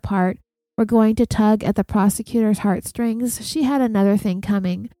family apart, were going to tug at the prosecutor's heartstrings, she had another thing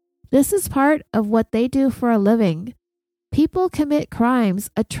coming. This is part of what they do for a living. People commit crimes,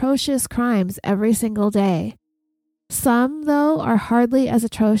 atrocious crimes, every single day. Some, though, are hardly as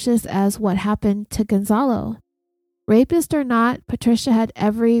atrocious as what happened to Gonzalo. Rapist or not, Patricia had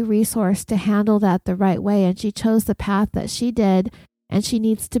every resource to handle that the right way, and she chose the path that she did, and she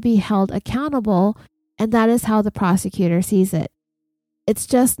needs to be held accountable, and that is how the prosecutor sees it. It's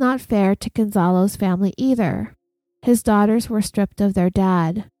just not fair to Gonzalo's family either. His daughters were stripped of their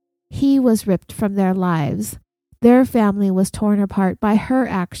dad. He was ripped from their lives. Their family was torn apart by her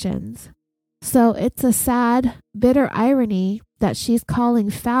actions. So it's a sad, bitter irony that she's calling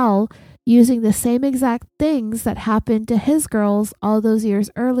foul using the same exact things that happened to his girls all those years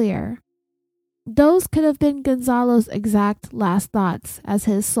earlier. Those could have been Gonzalo's exact last thoughts as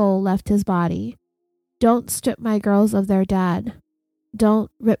his soul left his body. Don't strip my girls of their dad.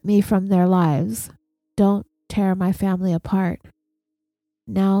 Don't rip me from their lives. Don't tear my family apart.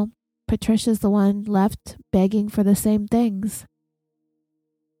 Now, Patricia's the one left begging for the same things.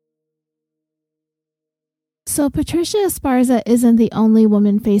 So Patricia Esparza isn't the only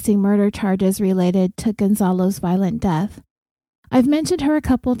woman facing murder charges related to Gonzalo's violent death. I've mentioned her a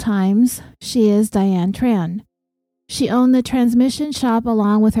couple times. She is Diane Tran. She owned the transmission shop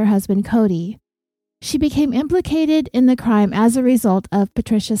along with her husband Cody. She became implicated in the crime as a result of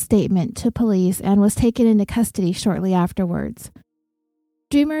Patricia's statement to police and was taken into custody shortly afterwards.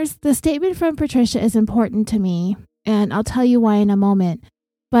 Dreamers, the statement from Patricia is important to me, and I'll tell you why in a moment,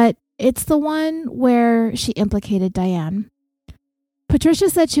 but it's the one where she implicated Diane. Patricia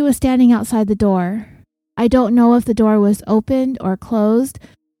said she was standing outside the door. I don't know if the door was opened or closed,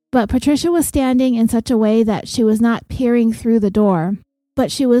 but Patricia was standing in such a way that she was not peering through the door,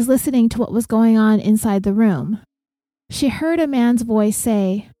 but she was listening to what was going on inside the room. She heard a man's voice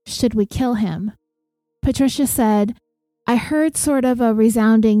say, "Should we kill him?" Patricia said, I heard sort of a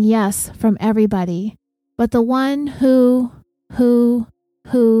resounding yes from everybody, but the one who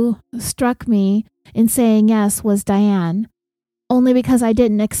struck me in saying yes was Diane, only because I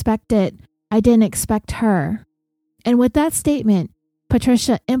didn't expect it. I didn't expect her. And with that statement,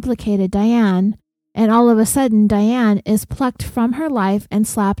 Patricia implicated Diane, and all of a sudden Diane is plucked from her life and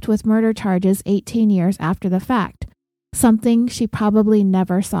slapped with murder charges 18 years after the fact, something she probably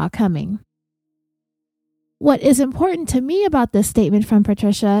never saw coming. What is important to me about this statement from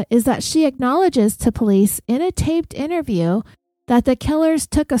Patricia is that she acknowledges to police in a taped interview that the killers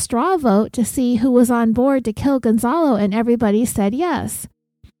took a straw vote to see who was on board to kill Gonzalo, and everybody said yes.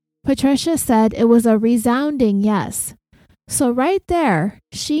 Patricia said it was a resounding yes. So right there,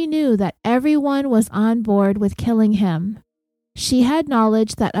 she knew that everyone was on board with killing him. She had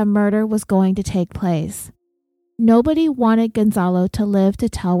knowledge that a murder was going to take place. Nobody wanted Gonzalo to live to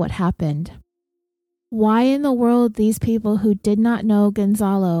tell what happened. Why in the world these people who did not know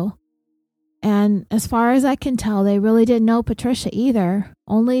Gonzalo And as far as I can tell, they really didn't know Patricia either,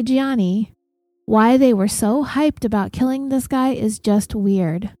 only Gianni. Why they were so hyped about killing this guy is just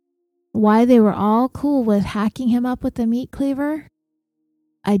weird. Why they were all cool with hacking him up with a meat cleaver?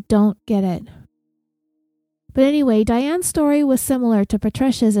 I don't get it. But anyway, Diane's story was similar to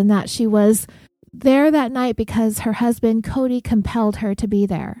Patricia's in that she was there that night because her husband, Cody, compelled her to be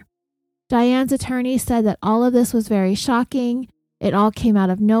there. Diane's attorney said that all of this was very shocking. It all came out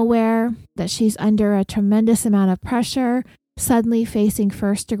of nowhere, that she's under a tremendous amount of pressure, suddenly facing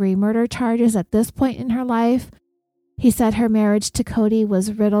first-degree murder charges at this point in her life. He said her marriage to Cody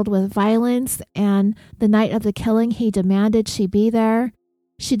was riddled with violence, and the night of the killing, he demanded she be there.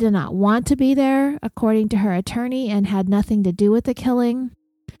 She did not want to be there, according to her attorney, and had nothing to do with the killing.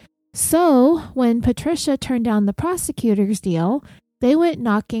 So, when Patricia turned down the prosecutor's deal, they went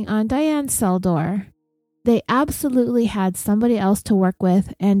knocking on Diane's cell door. They absolutely had somebody else to work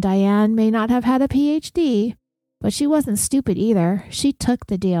with, and Diane may not have had a PhD, but she wasn't stupid either. She took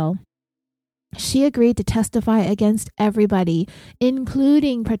the deal. She agreed to testify against everybody,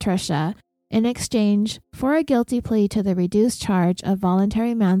 including Patricia, in exchange for a guilty plea to the reduced charge of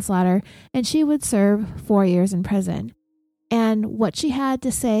voluntary manslaughter, and she would serve 4 years in prison. And what she had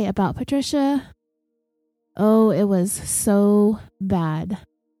to say about Patricia, oh, it was so bad.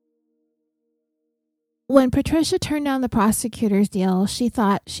 When Patricia turned down the prosecutor's deal, she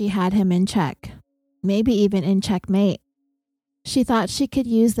thought she had him in check, maybe even in checkmate. She thought she could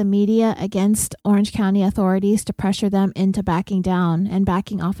use the media against Orange County authorities to pressure them into backing down and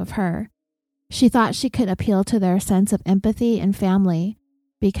backing off of her. She thought she could appeal to their sense of empathy and family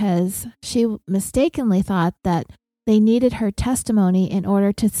because she mistakenly thought that they needed her testimony in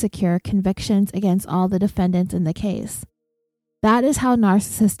order to secure convictions against all the defendants in the case. That is how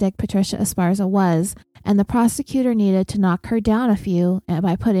narcissistic Patricia Esparza was, and the prosecutor needed to knock her down a few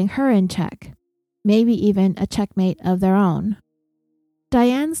by putting her in check, maybe even a checkmate of their own.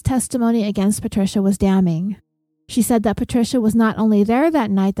 Diane's testimony against Patricia was damning. She said that Patricia was not only there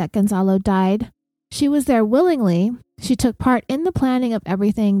that night that Gonzalo died, she was there willingly. She took part in the planning of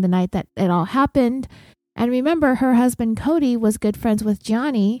everything the night that it all happened. And remember, her husband Cody was good friends with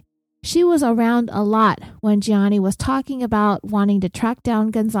Gianni. She was around a lot when Gianni was talking about wanting to track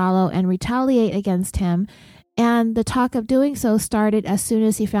down Gonzalo and retaliate against him, and the talk of doing so started as soon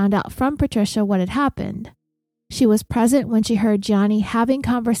as he found out from Patricia what had happened. She was present when she heard Gianni having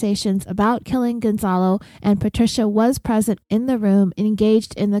conversations about killing Gonzalo, and Patricia was present in the room,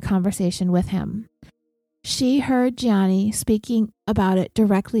 engaged in the conversation with him. She heard Gianni speaking about it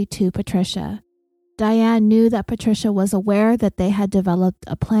directly to Patricia. Diane knew that Patricia was aware that they had developed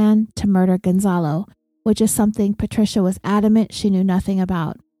a plan to murder Gonzalo, which is something Patricia was adamant she knew nothing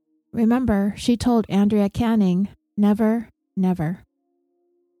about. Remember, she told Andrea Canning, never, never.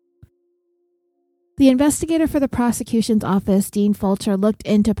 The investigator for the prosecution's office, Dean Fulcher, looked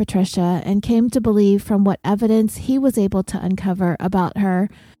into Patricia and came to believe from what evidence he was able to uncover about her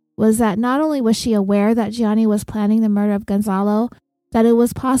was that not only was she aware that Gianni was planning the murder of Gonzalo, that it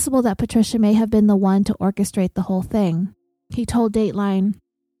was possible that Patricia may have been the one to orchestrate the whole thing. He told Dateline,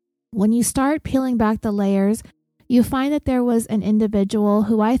 "When you start peeling back the layers, you find that there was an individual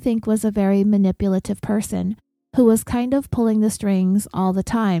who I think was a very manipulative person, who was kind of pulling the strings all the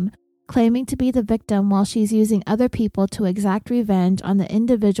time, claiming to be the victim while she's using other people to exact revenge on the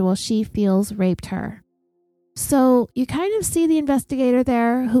individual she feels raped her." So you kind of see the investigator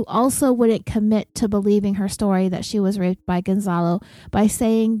there who also wouldn't commit to believing her story that she was raped by Gonzalo by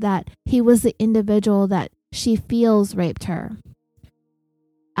saying that he was the individual that she feels raped her.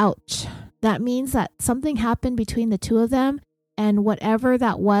 Ouch. That means that something happened between the two of them, and whatever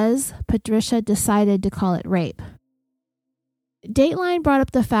that was, Patricia decided to call it rape. Dateline brought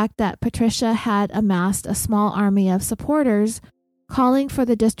up the fact that Patricia had amassed a small army of supporters calling for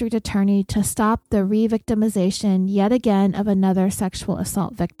the district attorney to stop the re-victimization yet again of another sexual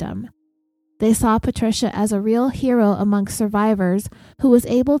assault victim. They saw Patricia as a real hero amongst survivors who was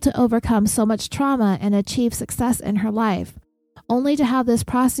able to overcome so much trauma and achieve success in her life, only to have this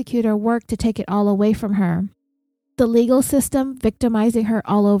prosecutor work to take it all away from her. The legal system victimizing her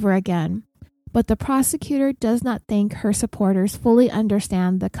all over again. But the prosecutor does not think her supporters fully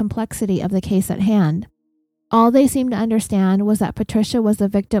understand the complexity of the case at hand. All they seemed to understand was that Patricia was the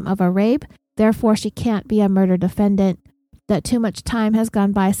victim of a rape, therefore she can't be a murder defendant, that too much time has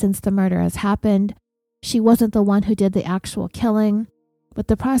gone by since the murder has happened. She wasn't the one who did the actual killing, but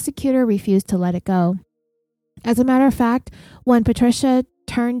the prosecutor refused to let it go. As a matter of fact, when Patricia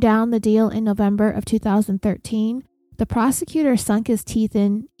turned down the deal in November of 2013, the prosecutor sunk his teeth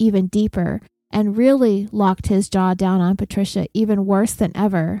in even deeper and really locked his jaw down on Patricia even worse than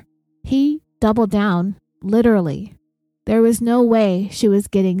ever. He doubled down, literally. There was no way she was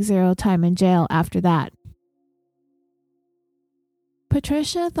getting 0 time in jail after that.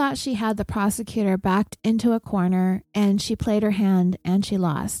 Patricia thought she had the prosecutor backed into a corner, and she played her hand and she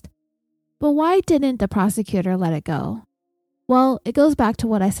lost. But why didn't the prosecutor let it go? Well, it goes back to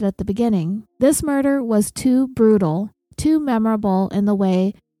what I said at the beginning. This murder was too brutal, too memorable in the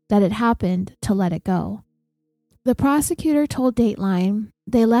way that it happened to let it go. The prosecutor told Dateline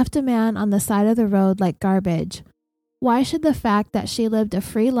they left a man on the side of the road like garbage. Why should the fact that she lived a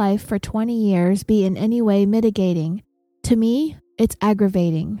free life for 20 years be in any way mitigating? To me, it's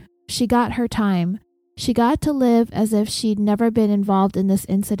aggravating. She got her time. She got to live as if she'd never been involved in this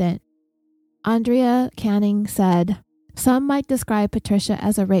incident. Andrea Canning said, "Some might describe Patricia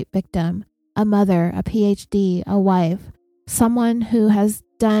as a rape victim, a mother, a PhD, a wife, someone who has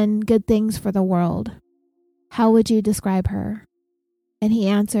done good things for the world. How would you describe her?" And he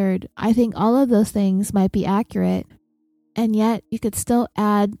answered, "I think all of those things might be accurate, and yet you could still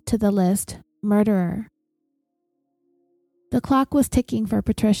add to the list, murderer." The clock was ticking for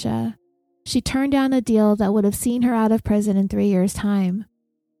Patricia. She turned down a deal that would have seen her out of prison in 3 years' time.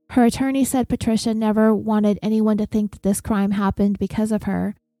 Her attorney said Patricia never wanted anyone to think that this crime happened because of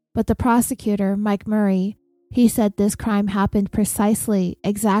her, but the prosecutor, Mike Murray, he said this crime happened precisely,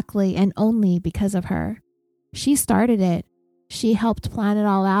 exactly, and only because of her. She started it. She helped plan it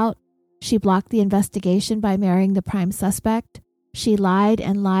all out. She blocked the investigation by marrying the prime suspect. She lied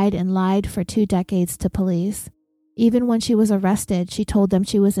and lied and lied for 2 decades to police. Even when she was arrested, she told them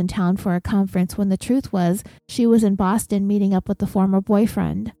she was in town for a conference when the truth was she was in Boston meeting up with the former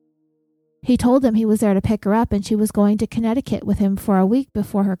boyfriend. He told them he was there to pick her up and she was going to Connecticut with him for a week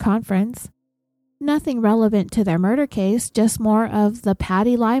before her conference. Nothing relevant to their murder case, just more of the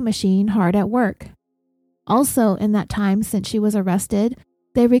Patty lie machine hard at work. Also, in that time since she was arrested,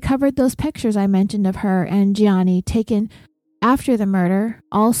 they recovered those pictures I mentioned of her and Gianni taken after the murder,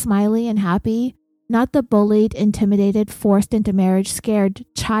 all smiley and happy, not the bullied, intimidated, forced into marriage, scared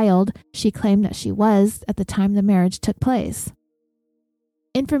child she claimed that she was at the time the marriage took place.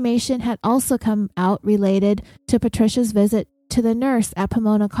 Information had also come out related to Patricia's visit to the nurse at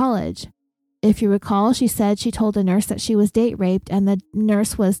Pomona College. If you recall, she said she told the nurse that she was date raped and the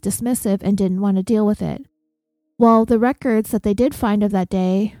nurse was dismissive and didn't want to deal with it. Well, the records that they did find of that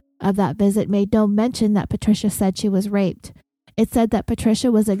day, of that visit, made no mention that Patricia said she was raped. It said that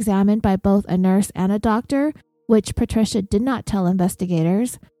Patricia was examined by both a nurse and a doctor, which Patricia did not tell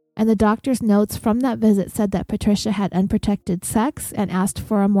investigators, and the doctor's notes from that visit said that Patricia had unprotected sex and asked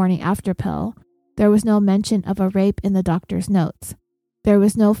for a morning after pill. There was no mention of a rape in the doctor's notes. There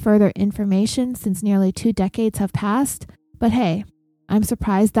was no further information since nearly 2 decades have passed, but hey, I'm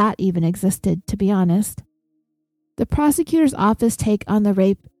surprised that even existed, to be honest. The prosecutor's office take on the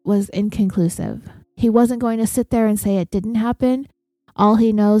rape was inconclusive. He wasn't going to sit there and say it didn't happen. All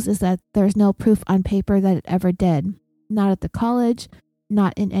he knows is that there's no proof on paper that it ever did. Not at the college,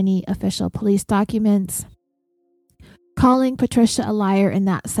 not in any official police documents. Calling Patricia a liar in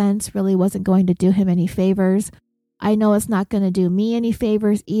that sense really wasn't going to do him any favors. I know it's not going to do me any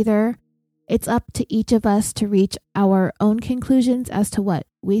favors either. It's up to each of us to reach our own conclusions as to what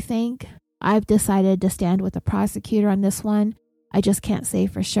we think. I've decided to stand with the prosecutor on this one. I just can't say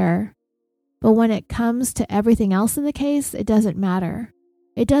for sure. But when it comes to everything else in the case, it doesn't matter.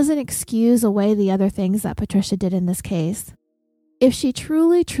 It doesn't excuse away the other things that Patricia did in this case. If she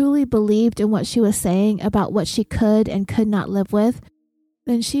truly, truly believed in what she was saying about what she could and could not live with,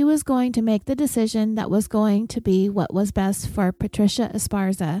 then she was going to make the decision that was going to be what was best for Patricia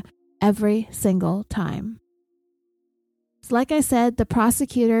Esparza every single time. So like I said, the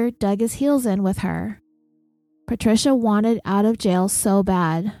prosecutor dug his heels in with her. Patricia wanted out of jail so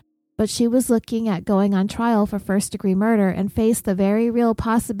bad, but she was looking at going on trial for first-degree murder and faced the very real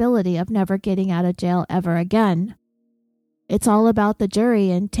possibility of never getting out of jail ever again. It's all about the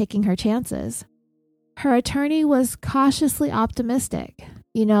jury and taking her chances. Her attorney was cautiously optimistic.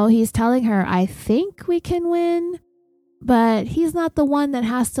 He's telling her, I think we can win, but he's not the one that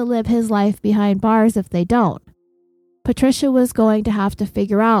has to live his life behind bars if they don't. Patricia was going to have to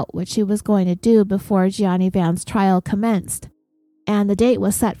figure out what she was going to do before Gianni Van's trial commenced. And the date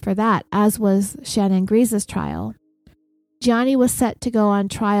was set for that, as was Shannon Grease's trial. Gianni was set to go on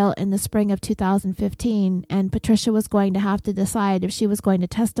trial in the spring of 2015, and Patricia was going to have to decide if she was going to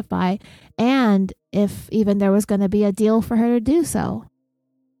testify and if even there was going to be a deal for her to do so.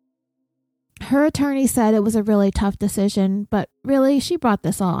 Her attorney said it was a really tough decision, but really she brought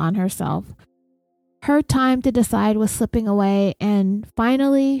this all on herself. Her time to decide was slipping away, and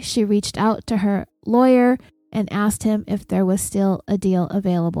finally she reached out to her lawyer and asked him if there was still a deal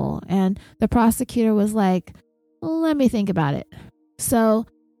available. And the prosecutor was like, let me think about it. So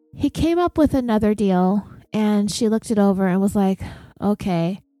he came up with another deal, and she looked it over and was like,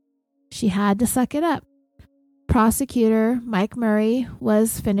 okay. She had to suck it up. Prosecutor Mike Murray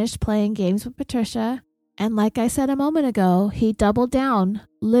was finished playing games with Patricia, and like I said a moment ago, he doubled down,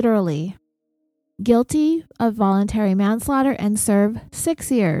 literally. Guilty of voluntary manslaughter and served 6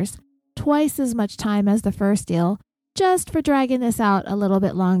 years, twice as much time as the first deal, just for dragging this out a little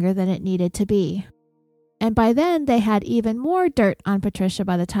bit longer than it needed to be. And by then, they had even more dirt on Patricia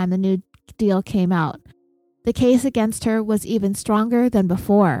by the time the new deal came out. The case against her was even stronger than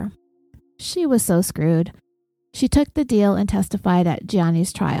before. She was so screwed. She took the deal and testified at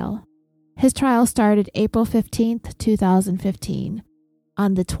Gianni's trial. His trial started April 15th, 2015,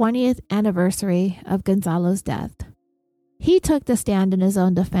 on the 20th anniversary of Gonzalo's death. He took the stand in his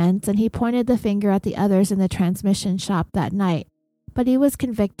own defense, and he pointed the finger at the others in the transmission shop that night. But he was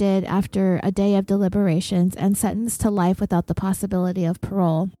convicted after a day of deliberations and sentenced to life without the possibility of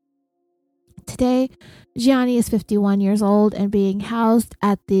parole. Today, Gianni is 51 years old and being housed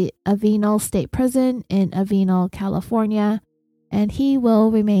at the Avenal State Prison in Avenal, California, and he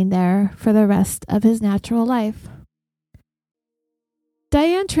will remain there for the rest of his natural life.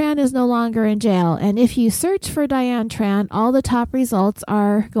 Diane Tran is no longer in jail, and if you search for Diane Tran, all the top results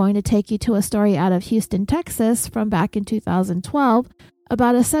are going to take you to a story out of Houston, Texas from back in 2012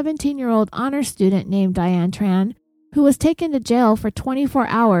 about a 17-year-old honor student named Diane Tran who was taken to jail for 24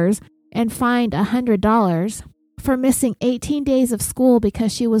 hours and fined $100 for missing 18 days of school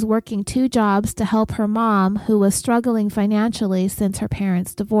because she was working 2 jobs to help her mom, who was struggling financially since her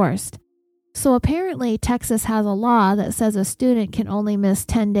parents divorced. So apparently Texas has a law that says a student can only miss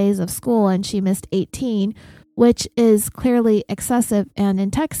 10 days of school, and she missed 18, which is clearly excessive. And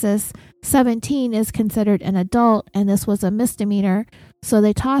in Texas, 17 is considered an adult, and this was a misdemeanor, so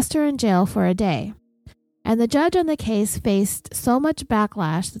they tossed her in jail for a day. And the judge on the case faced so much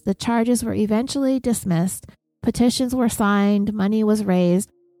backlash that the charges were eventually dismissed, petitions were signed, money was raised,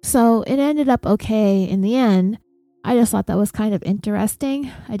 so it ended up okay in the end. I just thought that was kind of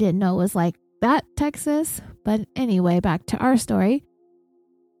interesting. I didn't know it was like that, Texas. But anyway, back to our story.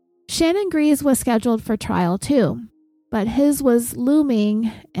 Shannon Greaves was scheduled for trial too, but his was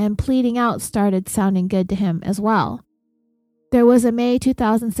looming, and pleading out started sounding good to him as well. There was a May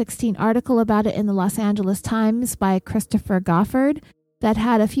 2016 article about it in the Los Angeles Times by Christopher Goffard that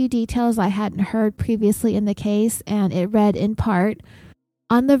had a few details I hadn't heard previously in the case, and it read in part,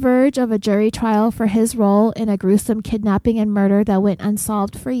 on the verge of a jury trial for his role in a gruesome kidnapping and murder that went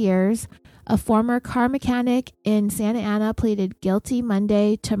unsolved for years, a former car mechanic in Santa Ana pleaded guilty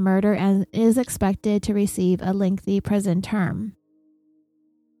Monday to murder and is expected to receive a lengthy prison term.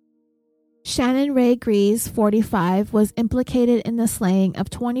 Shannon Ray Greaves, 45, was implicated in the slaying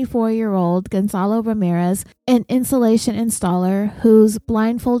of 24-year-old Gonzalo Ramirez, an insulation installer whose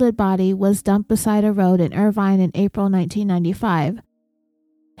blindfolded body was dumped beside a road in Irvine in April 1995.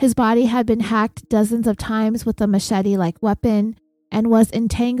 His body had been hacked dozens of times with a machete-like weapon and was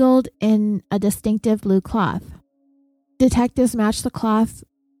entangled in a distinctive blue cloth. Detectives matched the cloth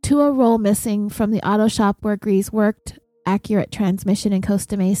to a roll missing from the auto shop where Greaves worked, Accurate Transmission in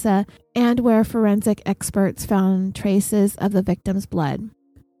Costa Mesa, and where forensic experts found traces of the victim's blood.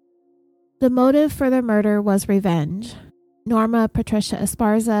 The motive for the murder was revenge. Norma Patricia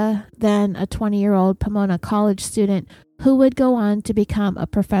Esparza, then a 20-year-old Pomona College student who would go on to become a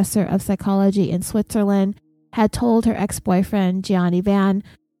professor of psychology in Switzerland, had told her ex-boyfriend Gianni Van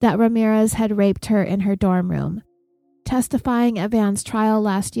that Ramirez had raped her in her dorm room. Testifying at Van's trial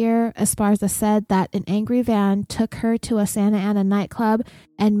last year, Esparza said that an angry Van took her to a Santa Ana nightclub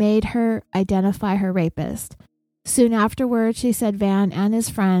and made her identify her rapist. Soon afterwards, she said Van and his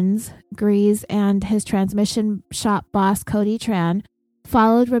friends, Greaves and his transmission shop boss Cody Tran,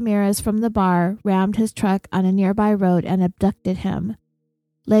 followed Ramirez from the bar, rammed his truck on a nearby road, and abducted him.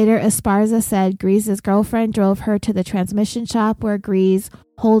 Later, Esparza said Greaves' girlfriend drove her to the transmission shop where Greaves,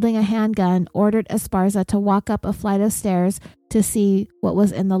 holding a handgun, ordered Esparza to walk up a flight of stairs to see what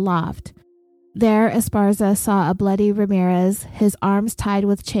was in the loft. There, Esparza saw a bloody Ramirez, his arms tied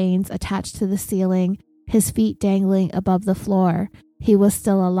with chains attached to the ceiling, his feet dangling above the floor. He was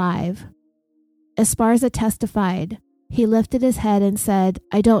still alive. Esparza testified. He lifted his head and said,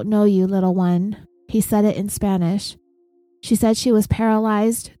 "I don't know you, little one." He said it in Spanish. She said she was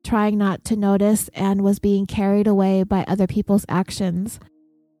paralyzed, trying not to notice, and was being carried away by other people's actions.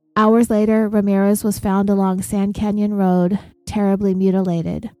 Hours later, Ramirez was found along Sand Canyon Road, terribly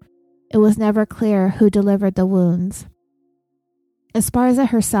mutilated. It was never clear who delivered the wounds. Esparza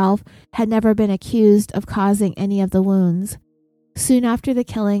herself had never been accused of causing any of the wounds. Soon after the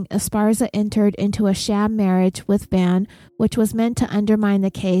killing, Esparza entered into a sham marriage with Van, which was meant to undermine the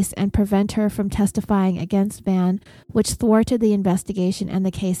case and prevent her from testifying against Van, which thwarted the investigation and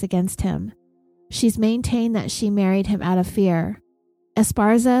the case against him. She's maintained that she married him out of fear.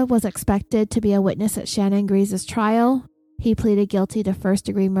 Esparza was expected to be a witness at Shannon Grease's trial. He pleaded guilty to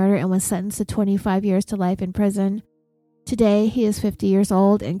first-degree murder and was sentenced to 25 years to life in prison. Today, he is 50 years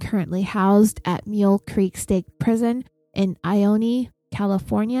old and currently housed at Mule Creek State Prison in Ione,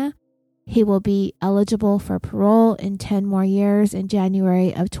 California. He will be eligible for parole in 10 more years in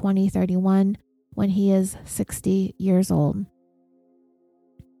January of 2031 when he is 60 years old.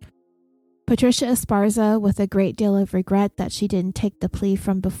 Patricia Esparza, with a great deal of regret that she didn't take the plea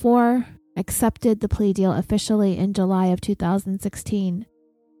from before, accepted the plea deal officially in July of 2016.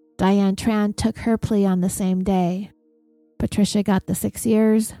 Diane Tran took her plea on the same day. Patricia got the 6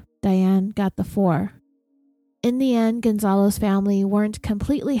 years, Diane got the 4. In the end, Gonzalo's family weren't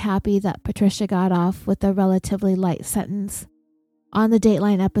completely happy that Patricia got off with a relatively light sentence. On the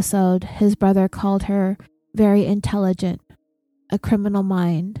Dateline episode, his brother called her very intelligent, a criminal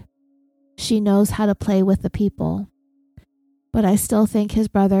mind. She knows how to play with the people. But I still think his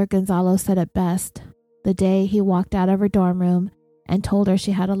brother Gonzalo said it best the day he walked out of her dorm room and told her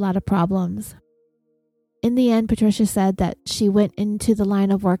she had a lot of problems. In the end, Patricia said that she went into the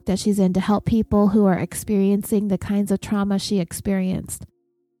line of work that she's in to help people who are experiencing the kinds of trauma she experienced.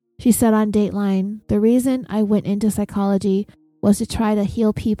 She said on Dateline, "The reason I went into psychology was to try to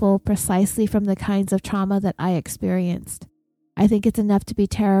heal people precisely from the kinds of trauma that I experienced. I think it's enough to be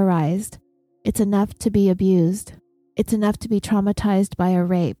terrorized. It's enough to be abused. It's enough to be traumatized by a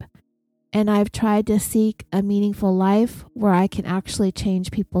rape. And I've tried to seek a meaningful life where I can actually change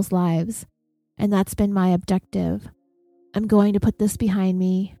people's lives. And that's been my objective. I'm going to put this behind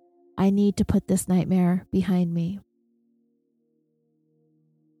me. I need to put this nightmare behind me."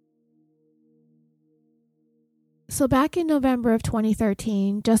 So back in November of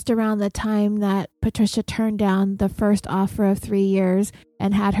 2013, just around the time that Patricia turned down the first offer of 3 years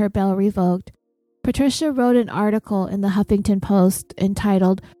and had her bail revoked, Patricia wrote an article in the Huffington Post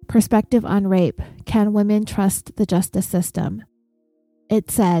entitled "Perspective on Rape: Can Women Trust the Justice System?" It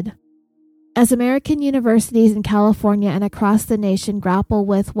said, "As American universities in California and across the nation grapple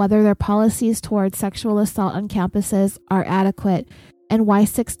with whether their policies towards sexual assault on campuses are adequate and why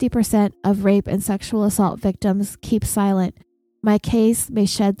 60% of rape and sexual assault victims keep silent, my case may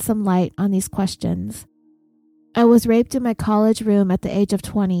shed some light on these questions. I was raped in my college room at the age of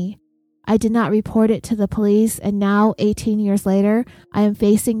 20. I did not report it to the police, and now, 18 years later, I am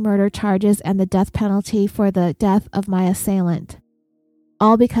facing murder charges and the death penalty for the death of my assailant.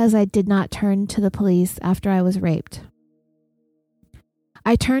 All because I did not turn to the police after I was raped.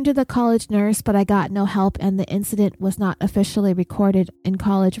 I turned to the college nurse, but I got no help, and the incident was not officially recorded in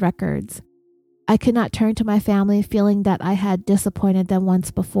college records. I could not turn to my family, feeling that I had disappointed them once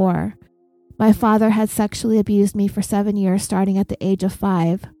before. My father had sexually abused me for 7 years, starting at the age of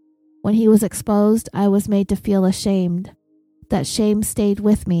 5. When he was exposed, I was made to feel ashamed. That shame stayed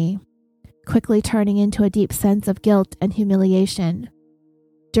with me, quickly turning into a deep sense of guilt and humiliation.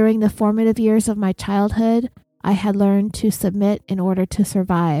 During the formative years of my childhood, I had learned to submit in order to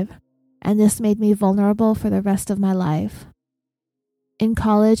survive, and this made me vulnerable for the rest of my life. In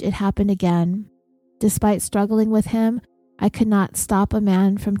college, it happened again. Despite struggling with him, I could not stop a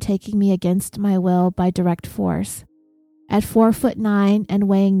man from taking me against my will by direct force. At 4'9" and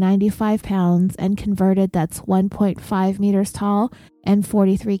weighing 95 pounds and converted, that's 1.5 meters tall and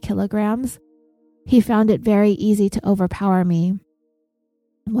 43 kilograms, he found it very easy to overpower me.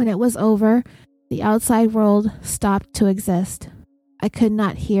 When it was over, the outside world stopped to exist. I could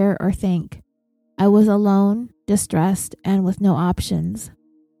not hear or think. I was alone, distressed, and with no options.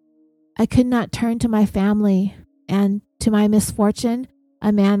 I could not turn to my family, and to my misfortune,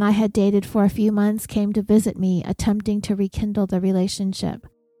 a man I had dated for a few months came to visit me, attempting to rekindle the relationship.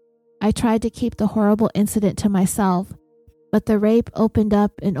 I tried to keep the horrible incident to myself, but the rape opened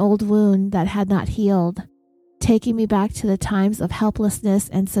up an old wound that had not healed, taking me back to the times of helplessness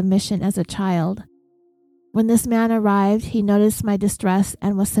and submission as a child. When this man arrived, he noticed my distress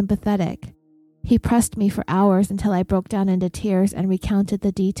and was sympathetic. He pressed me for hours until I broke down into tears and recounted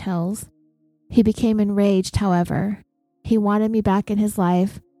the details. He became enraged, however. He wanted me back in his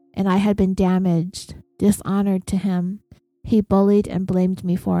life, and I had been damaged, dishonored to him. He bullied and blamed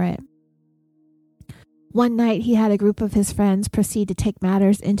me for it. One night, he had a group of his friends proceed to take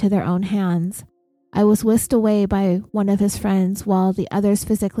matters into their own hands. I was whisked away by one of his friends while the others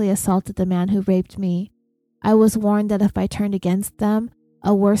physically assaulted the man who raped me. I was warned that if I turned against them,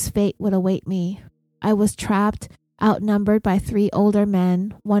 a worse fate would await me. I was trapped, outnumbered by 3 older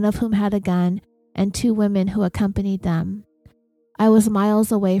men, one of whom had a gun, and 2 women who accompanied them. I was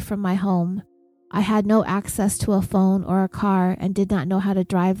miles away from my home. I had no access to a phone or a car and did not know how to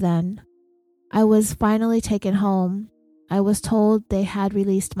drive then. I was finally taken home. I was told they had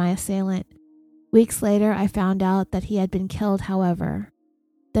released my assailant. Weeks later, I found out that he had been killed, however.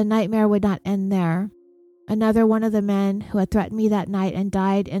 The nightmare would not end there. Another one of the men who had threatened me that night and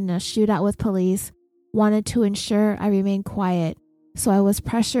died in a shootout with police wanted to ensure I remained quiet, so I was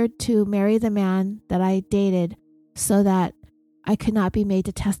pressured to marry the man that I dated so that I could not be made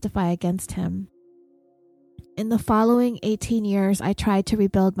to testify against him. In the following 18 years, I tried to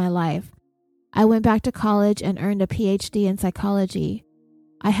rebuild my life. I went back to college and earned a PhD in psychology.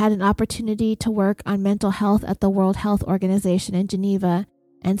 I had an opportunity to work on mental health at the World Health Organization in Geneva,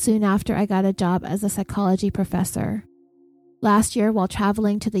 and soon after I got a job as a psychology professor. Last year, while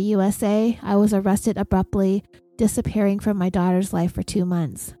traveling to the USA, I was arrested abruptly, disappearing from my daughter's life for 2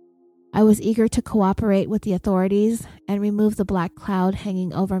 months. I was eager to cooperate with the authorities and remove the black cloud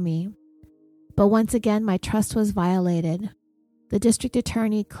hanging over me. But once again, my trust was violated. The district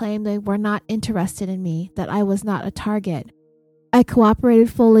attorney claimed they were not interested in me, that I was not a target. I cooperated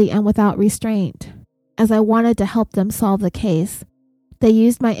fully and without restraint, as I wanted to help them solve the case. They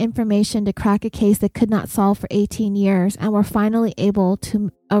used my information to crack a case they could not solve for 18 years and were finally able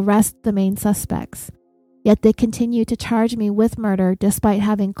to arrest the main suspects. Yet they continued to charge me with murder despite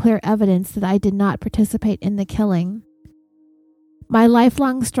having clear evidence that I did not participate in the killing. My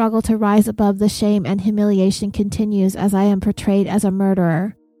lifelong struggle to rise above the shame and humiliation continues as I am portrayed as a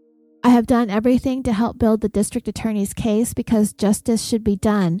murderer. I have done everything to help build the district attorney's case because justice should be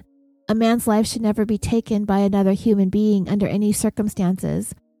done. A man's life should never be taken by another human being under any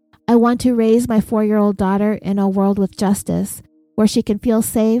circumstances. I want to raise my 4-year-old daughter in a world with justice, where she can feel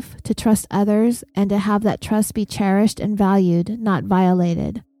safe, to trust others, and to have that trust be cherished and valued, not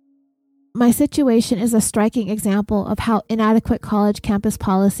violated. My situation is a striking example of how inadequate college campus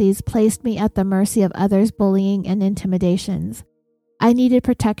policies placed me at the mercy of others' bullying and intimidations. I needed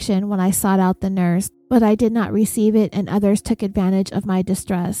protection when I sought out the nurse, but I did not receive it and others took advantage of my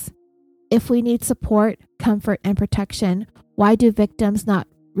distress. If we need support, comfort, and protection, why do victims not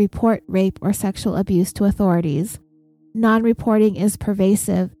report rape or sexual abuse to authorities? Non-reporting is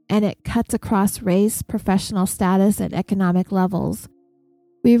pervasive, and it cuts across race, professional status, and economic levels.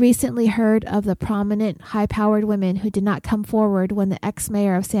 We recently heard of the prominent, high-powered women who did not come forward when the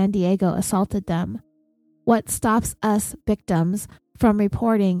ex-mayor of San Diego assaulted them. What stops us, victims, from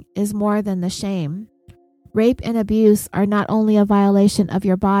reporting is more than the shame. Rape and abuse are not only a violation of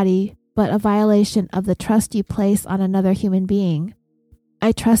your body, but a violation of the trust you place on another human being.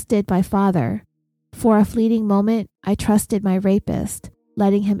 I trusted my father. For a fleeting moment, I trusted my rapist,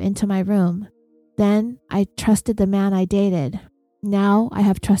 letting him into my room. Then I trusted the man I dated. Now I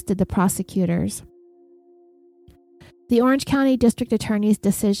have trusted the prosecutors. The Orange County District Attorney's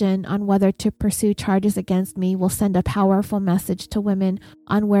decision on whether to pursue charges against me will send a powerful message to women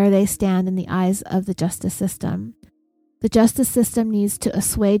on where they stand in the eyes of the justice system. The justice system needs to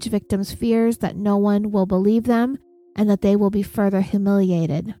assuage victims' fears that no one will believe them and that they will be further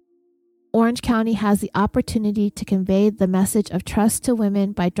humiliated. Orange County has the opportunity to convey the message of trust to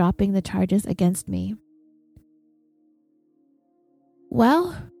women by dropping the charges against me.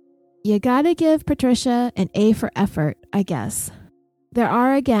 Well, you gotta give Patricia an A for effort, I guess. There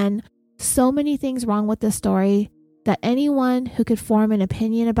are, again, so many things wrong with this story that anyone who could form an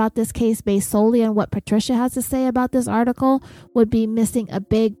opinion about this case based solely on what Patricia has to say about this article would be missing a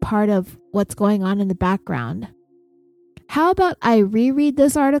big part of what's going on in the background. How about I reread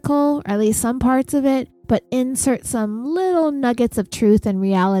this article, or at least some parts of it, but insert some little nuggets of truth and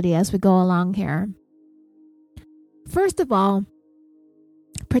reality as we go along here. First of all,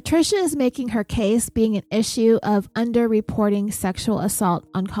 Patricia is making her case being an issue of underreporting sexual assault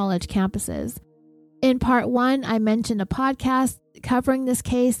on college campuses. In part 1, I mentioned a podcast covering this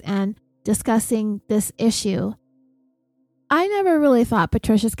case and discussing this issue. I never really thought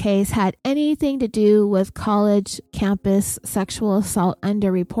Patricia's case had anything to do with college campus sexual assault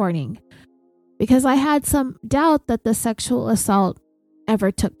underreporting, because I had some doubt that the sexual assault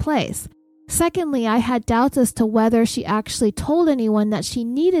ever took place. Secondly, I had doubts as to whether she actually told anyone that she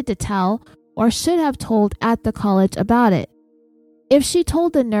needed to tell or should have told at the college about it. If she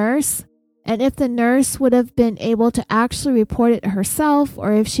told the nurse, and if the nurse would have been able to actually report it herself,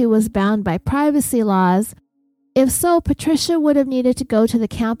 or if she was bound by privacy laws, if so, Patricia would have needed to go to the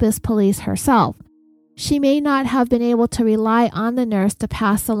campus police herself. She may not have been able to rely on the nurse to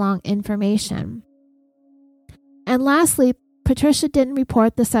pass along information. And lastly, Patricia didn't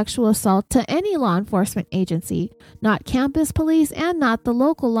report the sexual assault to any law enforcement agency, not campus police and not the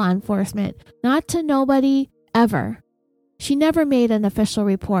local law enforcement, not to nobody ever. She never made an official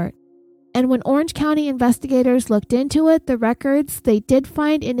report. And when Orange County investigators looked into it, the records they did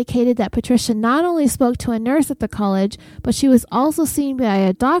find indicated that Patricia not only spoke to a nurse at the college, but she was also seen by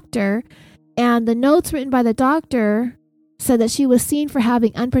a doctor. And the notes written by the doctor said that she was seen for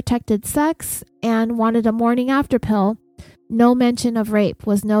having unprotected sex and wanted a morning after pill. No mention of rape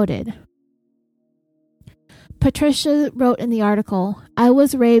was noted. Patricia wrote in the article, "I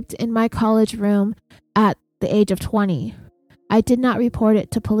was raped in my college room at the age of 20. I did not report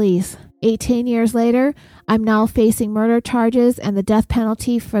it to police. 18 years later, I'm now facing murder charges and the death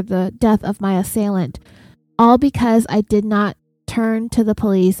penalty for the death of my assailant, all because I did not turn to the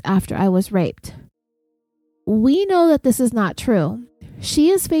police after I was raped." We know that this is not true. She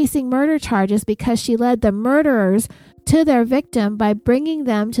is facing murder charges because she led the murderers to their victim by bringing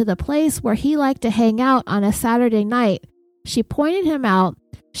them to the place where he liked to hang out on a Saturday night. She pointed him out.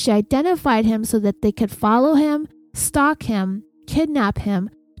 She identified him so that they could follow him, stalk him, kidnap him,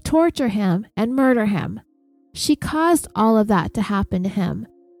 torture him, and murder him. She caused all of that to happen to him.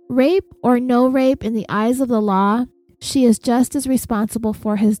 Rape or no rape in the eyes of the law, she is just as responsible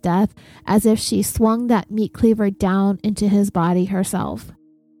for his death as if she swung that meat cleaver down into his body herself.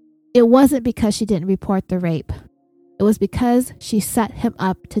 It wasn't because she didn't report the rape. It was because she set him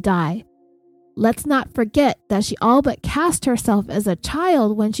up to die. Let's not forget that she all but cast herself as a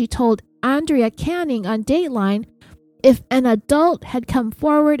child when she told Andrea Canning on Dateline if an adult had come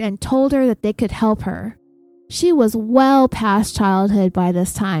forward and told her that they could help her. She was well past childhood by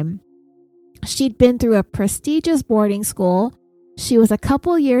this time. She'd been through a prestigious boarding school. She was a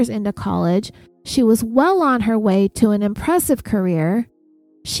couple years into college. She was well on her way to an impressive career.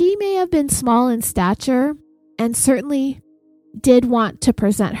 She may have been small in stature and certainly did want to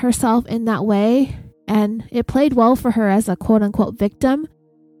present herself in that way, and it played well for her as a quote-unquote victim.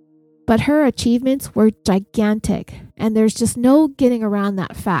 But her achievements were gigantic, and there's just no getting around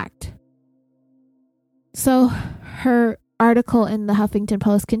that fact. So her article in the Huffington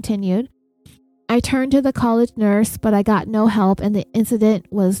Post continued, "I turned to the college nurse, but I got no help, and the incident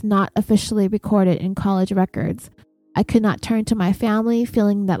was not officially recorded in college records. I could not turn to my family,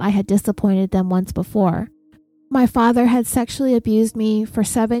 feeling that I had disappointed them once before. My father had sexually abused me for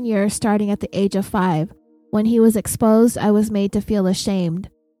 7 years, starting at the age of 5. When he was exposed, I was made to feel ashamed.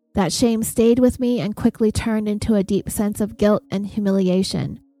 That shame stayed with me and quickly turned into a deep sense of guilt and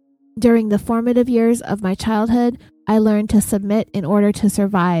humiliation. During the formative years of my childhood, I learned to submit in order to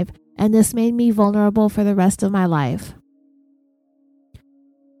survive, and this made me vulnerable for the rest of my life."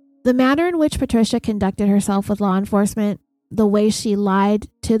 The manner in which Patricia conducted herself with law enforcement, the way she lied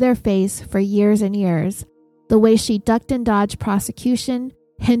to their face for years and years, the way she ducked and dodged prosecution,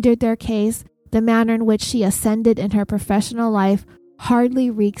 hindered their case, the manner in which she ascended in her professional life hardly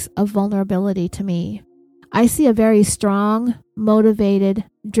reeks of vulnerability to me. I see a very strong, motivated,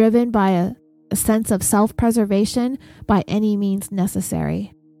 driven by a sense of self-preservation by any means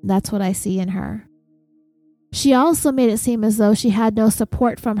necessary. That's what I see in her. She also made it seem as though she had no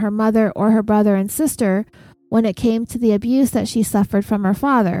support from her mother or her brother and sister when it came to the abuse that she suffered from her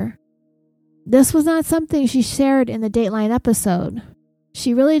father. This was not something she shared in the Dateline episode.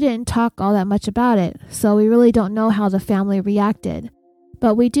 She really didn't talk all that much about it, so we really don't know how the family reacted.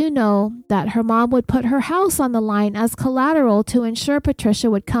 But we do know that her mom would put her house on the line as collateral to ensure Patricia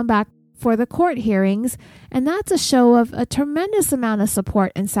would come back for the court hearings, and that's a show of a tremendous amount of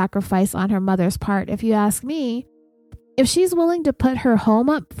support and sacrifice on her mother's part, if you ask me. If she's willing to put her home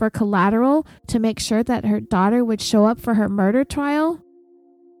up for collateral to make sure that her daughter would show up for her murder trial,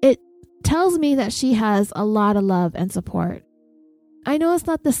 it tells me that she has a lot of love and support. I know it's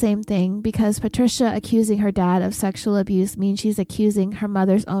not the same thing, because Patricia accusing her dad of sexual abuse means she's accusing her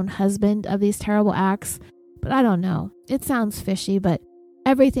mother's own husband of these terrible acts, but I don't know. It sounds fishy, but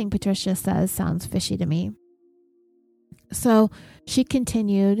everything Patricia says sounds fishy to me. So she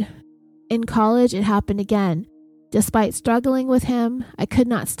continued, "In college, it happened again. Despite struggling with him, I could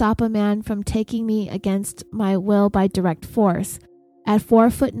not stop a man from taking me against my will by direct force. At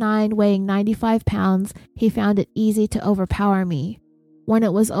 4'9", weighing 95 pounds, he found it easy to overpower me. When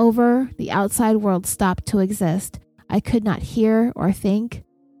it was over, the outside world stopped to exist. I could not hear or think.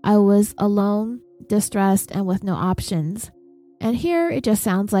 I was alone, distressed, and with no options." And here it just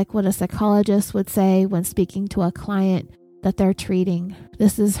sounds like what a psychologist would say when speaking to a client that they're treating.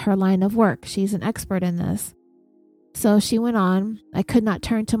 This is her line of work. She's an expert in this. So she went on, "I could not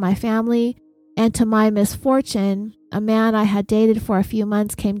turn to my family, and to my misfortune, a man I had dated for a few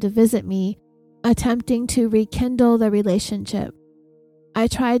months came to visit me attempting to rekindle the relationship. I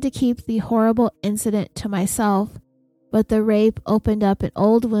tried to keep the horrible incident to myself, but the rape opened up an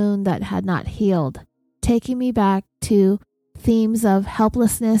old wound that had not healed, taking me back to themes of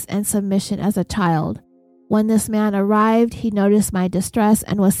helplessness and submission as a child. When this man arrived, he noticed my distress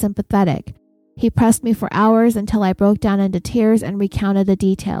and was sympathetic. He pressed me for hours until I broke down into tears and recounted the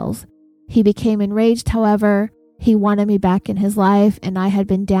details. He became enraged, however. He wanted me back in his life, and I had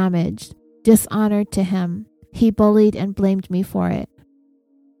been damaged, dishonored to him. He bullied and blamed me for it.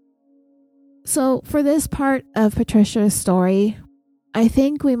 So for this part of Patricia's story, I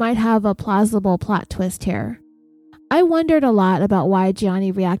think we might have a plausible plot twist here. I wondered a lot about why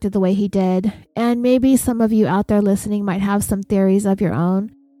Gianni reacted the way he did, and maybe some of you out there listening might have some theories of your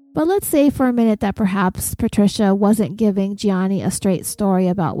own. But let's say for a minute that perhaps Patricia wasn't giving Gianni a straight story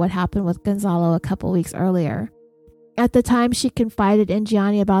about what happened with Gonzalo a couple weeks earlier. At the time she confided in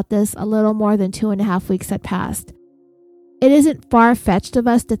Gianni about this, a little more than 2.5 weeks had passed. It isn't far-fetched of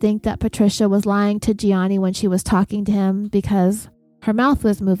us to think that Patricia was lying to Gianni when she was talking to him because her mouth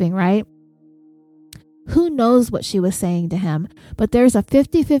was moving, right? Who knows what she was saying to him, but there's a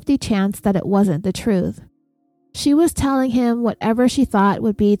 50-50 chance that it wasn't the truth. She was telling him whatever she thought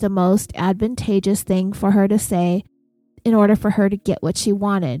would be the most advantageous thing for her to say in order for her to get what she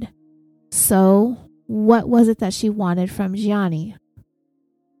wanted. So, what was it that she wanted from Gianni?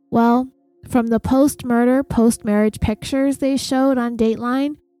 Well, from the post-murder, post-marriage pictures they showed on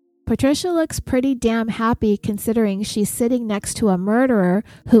Dateline, Patricia looks pretty damn happy considering she's sitting next to a murderer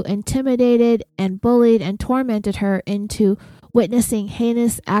who intimidated and bullied and tormented her into witnessing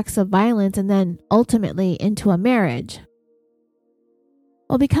heinous acts of violence and then ultimately into a marriage.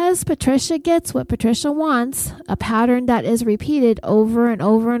 Well, because Patricia gets what Patricia wants, a pattern that is repeated over and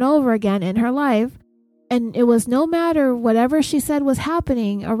over and over again in her life, and it was no matter whatever she said was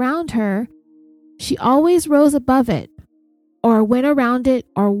happening around her, she always rose above it, or went around it,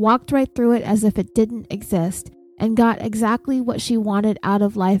 or walked right through it as if it didn't exist, and got exactly what she wanted out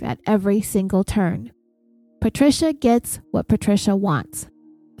of life at every single turn. Patricia gets what Patricia wants.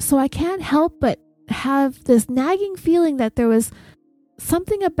 So I can't help but have this nagging feeling that there was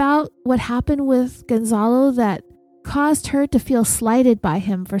something about what happened with Gonzalo that caused her to feel slighted by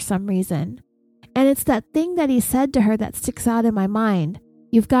him for some reason. And it's that thing that he said to her that sticks out in my mind.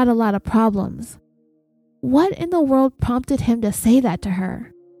 You've got a lot of problems. What in the world prompted him to say that to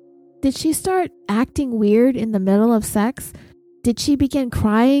her? Did she start acting weird in the middle of sex? Did she begin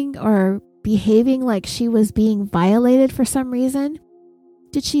crying or behaving like she was being violated for some reason?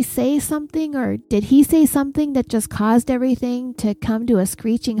 Did she say something, or did he say something that just caused everything to come to a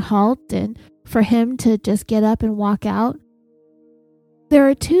screeching halt and for him to just get up and walk out? There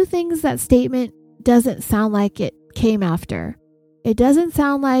are two things that statement doesn't sound like it came after. It doesn't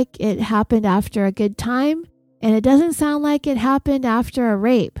sound like it happened after a good time, and it doesn't sound like it happened after a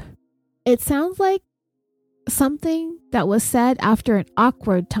rape. It sounds like something that was said after an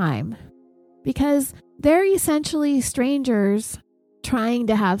awkward time, because they're essentially strangers trying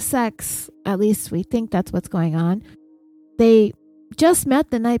to have sex. At least we think that's what's going on. They just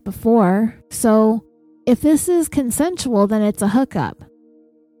met the night before, so if this is consensual, then it's a hookup.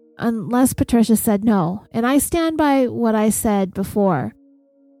 Unless Patricia said no, and I stand by what I said before.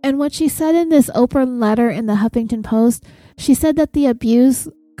 And what she said in this open letter in the Huffington Post, she said that the abuse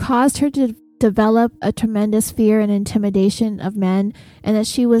caused her to develop a tremendous fear and intimidation of men, and that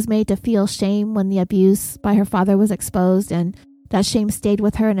she was made to feel shame when the abuse by her father was exposed, and that shame stayed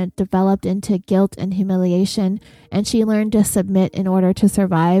with her and it developed into guilt and humiliation, and she learned to submit in order to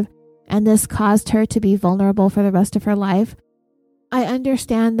survive, and this caused her to be vulnerable for the rest of her life. I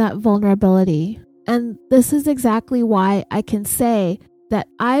understand that vulnerability, and this is exactly why I can say that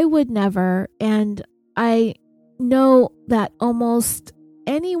I would never, and I know that almost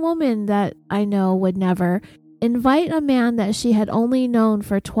any woman that I know would never, invite a man that she had only known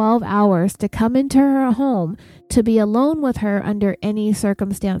for 12 hours to come into her home to be alone with her under any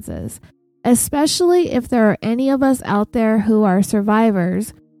circumstances. Especially if there are any of us out there who are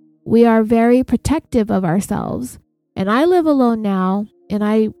survivors, we are very protective of ourselves. And I live alone now, and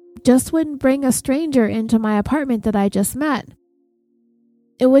I just wouldn't bring a stranger into my apartment that I just met.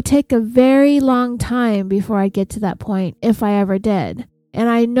 It would take a very long time before I get to that point, if I ever did. And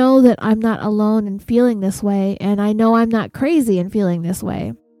I know that I'm not alone in feeling this way, and I know I'm not crazy in feeling this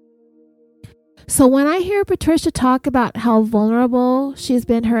way. So when I hear Patricia talk about how vulnerable she's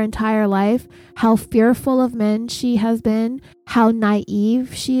been her entire life, how fearful of men she has been, how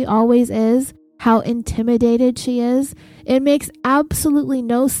naive she always is, how intimidated she is, it makes absolutely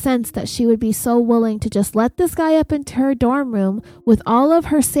no sense that she would be so willing to just let this guy up into her dorm room with all of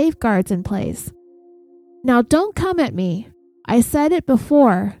her safeguards in place. Now, don't come at me. I said it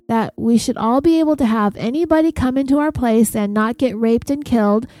before that we should all be able to have anybody come into our place and not get raped and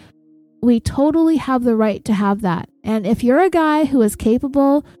killed. We totally have the right to have that. And if you're a guy who is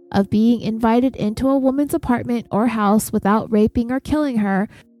capable of being invited into a woman's apartment or house without raping or killing her,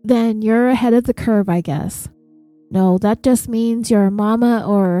 then you're ahead of the curve, I guess. No, that just means your mama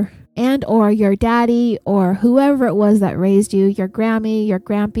or your daddy or whoever it was that raised you, your Grammy, your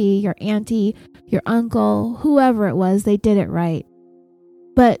Grampy, your auntie, your uncle, whoever it was, they did it right.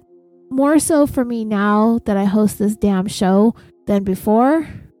 But more so for me now that I host this damn show than before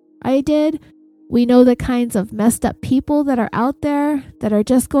I did, we know the kinds of messed up people that are out there that are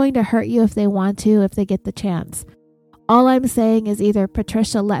just going to hurt you if they want to, if they get the chance. All I'm saying is either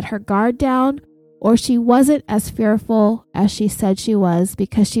Patricia let her guard down or she wasn't as fearful as she said she was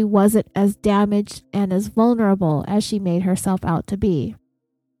because she wasn't as damaged and as vulnerable as she made herself out to be.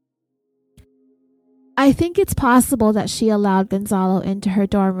 I think it's possible that she allowed Gonzalo into her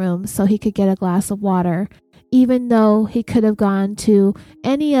dorm room so he could get a glass of water, even though he could have gone to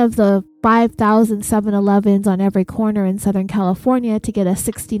any of the 5,000 7-Elevens on every corner in Southern California to get a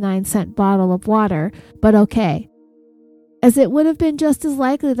 69-cent bottle of water, but okay. As it would have been just as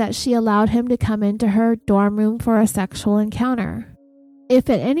likely that she allowed him to come into her dorm room for a sexual encounter. If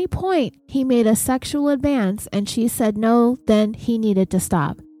at any point he made a sexual advance and she said no, then he needed to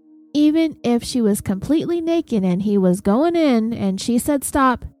stop. Even if she was completely naked and he was going in and she said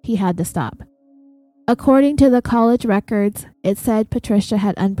stop, he had to stop. According to the college records, it said Patricia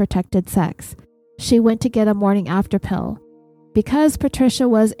had unprotected sex. She went to get a morning after pill. Because Patricia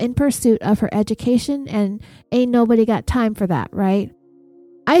was in pursuit of her education and ain't nobody got time for that, right?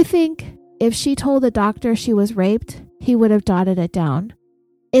 I think if she told the doctor she was raped, he would have jotted it down.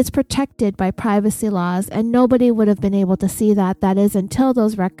 It's protected by privacy laws and nobody would have been able to see that. That is until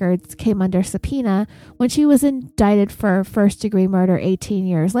those records came under subpoena when she was indicted for first-degree murder 18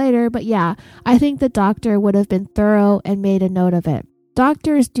 years later. But yeah, I think the doctor would have been thorough and made a note of it.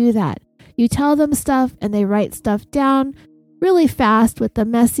 Doctors do that. You tell them stuff and they write stuff down really fast with the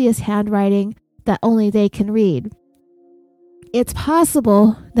messiest handwriting that only they can read. It's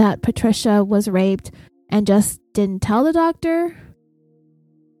possible that Patricia was raped and just didn't tell the doctor.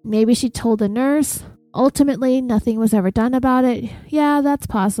 Maybe she told the nurse. Ultimately, nothing was ever done about it. Yeah, that's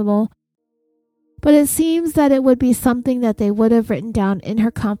possible. But it seems that it would be something that they would have written down in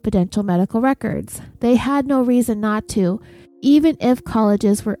her confidential medical records. They had no reason not to, even if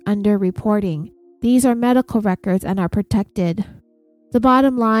colleges were under-reporting. These are medical records and are protected. The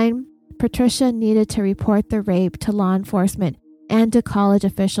bottom line, Patricia needed to report the rape to law enforcement and to college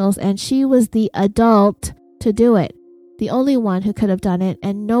officials, and she was the adult to do it. The only one who could have done it,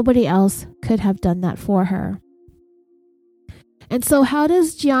 and nobody else could have done that for her. And so how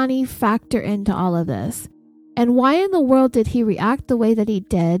does Gianni factor into all of this? And why in the world did he react the way that he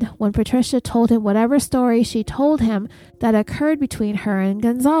did when Patricia told him whatever story she told him that occurred between her and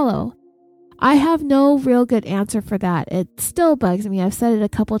Gonzalo? I have no real good answer for that. It still bugs me. I've said it a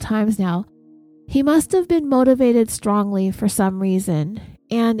couple times now. He must have been motivated strongly for some reason,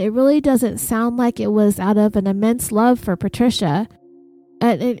 and it really doesn't sound like it was out of an immense love for Patricia.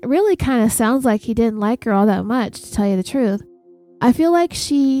 And it really kind of sounds like he didn't like her all that much, to tell you the truth. I feel like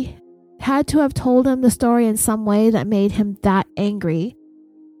she had to have told him the story in some way that made him that angry.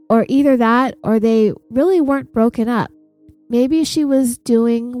 Or either that, or they really weren't broken up. Maybe she was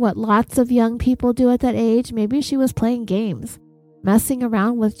doing what lots of young people do at that age. Maybe she was playing games, messing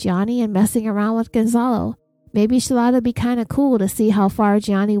around with Gianni and messing around with Gonzalo. Maybe she thought it'd be kind of cool to see how far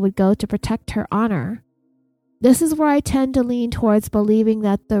Gianni would go to protect her honor. This is where I tend to lean towards believing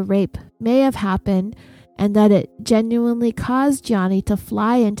that the rape may have happened and that it genuinely caused Gianni to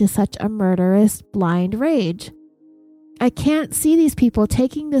fly into such a murderous, blind rage. I can't see these people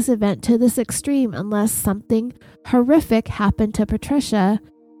taking this event to this extreme unless something horrific happened to Patricia,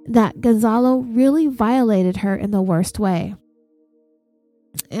 that Gonzalo really violated her in the worst way.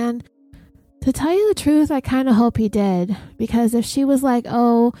 And to tell you the truth, I kind of hope he did, because if she was like,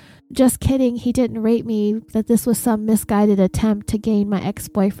 oh, just kidding, he didn't rape me, that this was some misguided attempt to gain my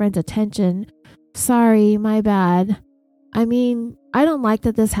ex-boyfriend's attention, sorry, my bad. I mean, I don't like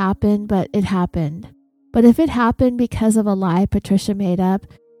that this happened, but it happened. But if it happened because of a lie Patricia made up,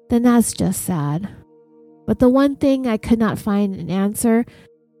 then that's just sad. But the one thing I could not find an answer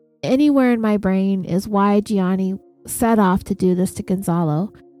anywhere in my brain is why Gianni set off to do this to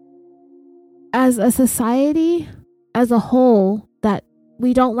Gonzalo. As a society, as a whole, that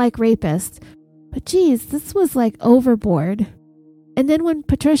we don't like rapists, But geez, this was like overboard. And then when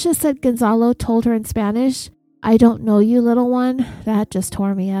Patricia said Gonzalo told her in Spanish, "I don't know you, little one," that just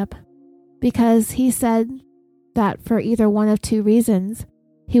tore me up. Because he said that for either one of two reasons.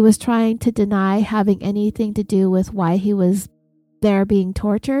 He was trying to deny having anything to do with why he was there being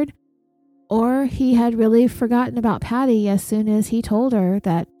tortured, or he had really forgotten about Patty as soon as he told her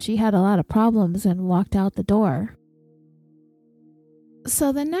that she had a lot of problems and walked out the door.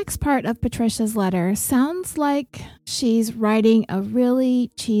 So the next part of Patricia's letter sounds like she's writing a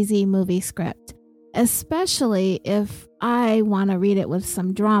really cheesy movie script, especially if I want to read it with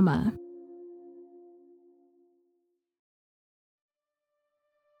some drama.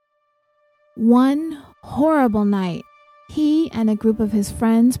 One horrible night, he and a group of his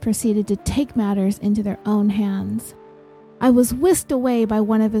friends proceeded to take matters into their own hands. I was whisked away by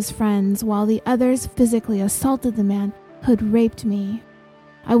one of his friends while the others physically assaulted the man who had raped me.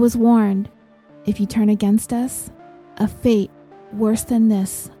 I was warned, if you turn against us, a fate worse than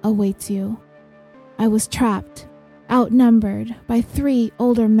this awaits you. I was trapped, outnumbered by 3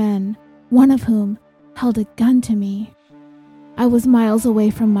 older men, one of whom held a gun to me. I was miles away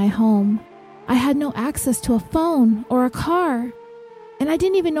from my home. I had no access to a phone or a car, and I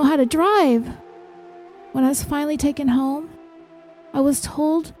didn't even know how to drive. When I was finally taken home, I was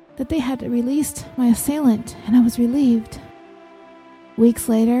told that they had released my assailant, and I was relieved. Weeks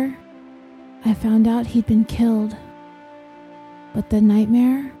later, I found out he'd been killed. But the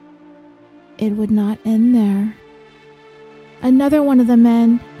nightmare, it would not end there. Another one of the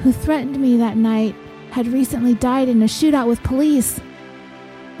men who threatened me that night had recently died in a shootout with police.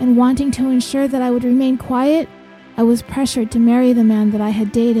 And wanting to ensure that I would remain quiet, I was pressured to marry the man that I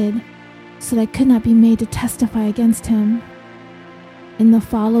had dated so that I could not be made to testify against him. In the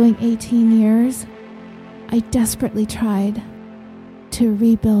following 18 years, I desperately tried to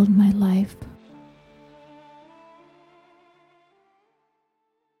rebuild my life.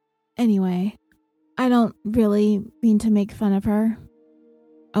 Anyway, I don't really mean to make fun of her.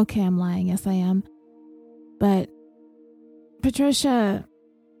 Okay, I'm lying. Yes, I am. But Patricia,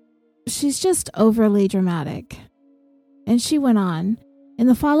 she's just overly dramatic. And she went on, in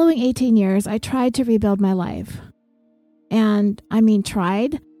the following 18 years, I tried to rebuild my life. And I mean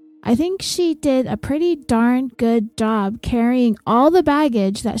tried. I think she did a pretty darn good job carrying all the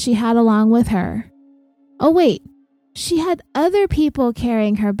baggage that she had along with her. Oh wait, she had other people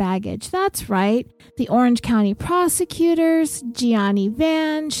carrying her baggage. That's right. The Orange County prosecutors, Gianni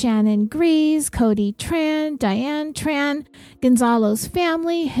Van, Shannon Grease, Cody Tran, Diane Tran, Gonzalo's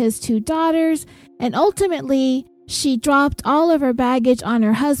family, his 2 daughters, and ultimately she dropped all of her baggage on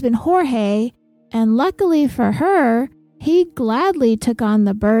her husband Jorge, and luckily for her, he gladly took on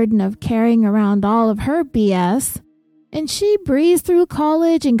the burden of carrying around all of her BS. And she breezed through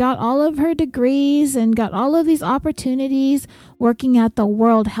college and got all of her degrees and got all of these opportunities working at the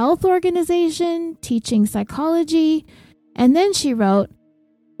World Health Organization, teaching psychology. And then she wrote,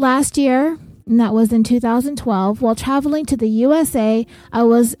 last year, and that was in 2012, while traveling to the USA, I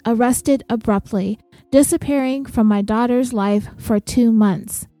was arrested abruptly, disappearing from my daughter's life for 2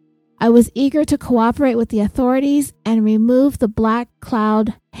 months. I was eager to cooperate with the authorities and remove the black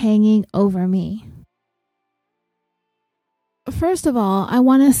cloud hanging over me. First of all, I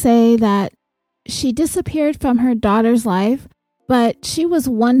want to say that she disappeared from her daughter's life, but she was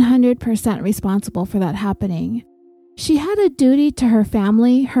 100% responsible for that happening. She had a duty to her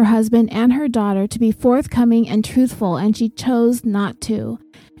family, her husband, and her daughter to be forthcoming and truthful, and she chose not to.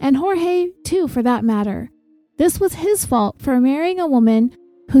 And Jorge, too, for that matter. This was his fault for marrying a woman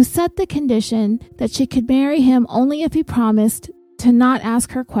who set the condition that she could marry him only if he promised to not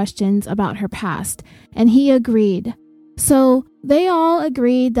ask her questions about her past, and he agreed. So they all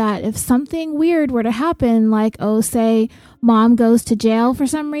agreed that if something weird were to happen, like, say, mom goes to jail for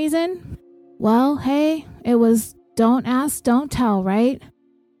some reason, well, hey, it was don't ask, don't tell, right?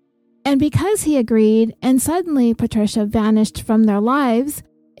 And because he agreed, and suddenly Patricia vanished from their lives,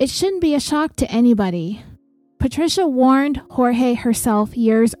 it shouldn't be a shock to anybody. Patricia warned Jorge herself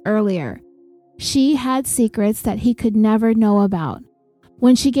years earlier. She had secrets that he could never know about.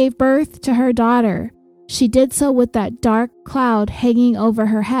 When she gave birth to her daughter, she did so with that dark cloud hanging over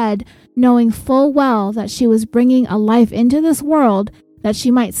her head, knowing full well that she was bringing a life into this world that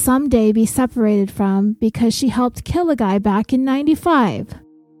she might someday be separated from because she helped kill a guy back in 95.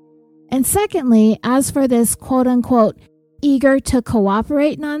 And secondly, as for this quote-unquote eager to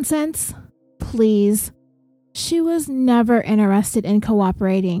cooperate nonsense, please, she was never interested in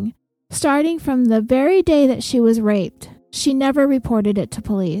cooperating. Starting from the very day that she was raped, she never reported it to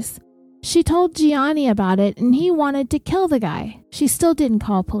police. She told Gianni about it and he wanted to kill the guy. She still didn't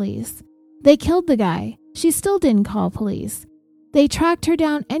call police. They killed the guy. She still didn't call police. They tracked her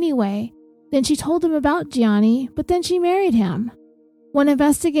down anyway. Then she told them about Gianni, but then she married him. When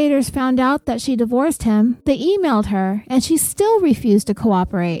investigators found out that she divorced him, they emailed her, and she still refused to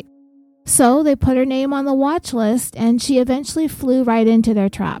cooperate. So they put her name on the watch list, and she eventually flew right into their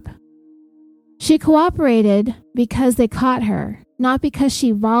trap. She cooperated because they caught her, not because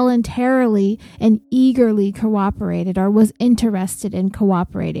she voluntarily and eagerly cooperated or was interested in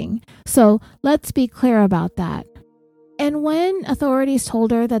cooperating. So let's be clear about that. And when authorities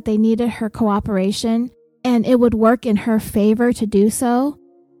told her that they needed her cooperation and it would work in her favor to do so,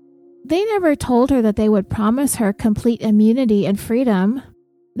 they never told her that they would promise her complete immunity and freedom.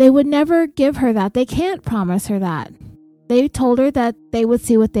 They would never give her that. They can't promise her that. They told her that they would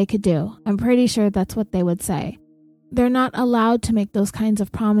see what they could do. I'm pretty sure that's what they would say. They're not allowed to make those kinds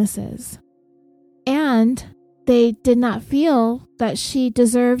of promises. And they did not feel that she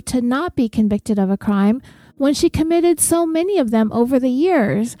deserved to not be convicted of a crime when she committed so many of them over the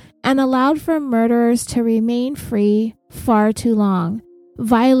years and allowed for murderers to remain free far too long.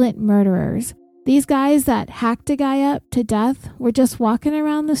 Violent murderers. These guys that hacked a guy up to death were just walking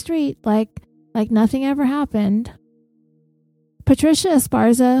around the street like nothing ever happened. Patricia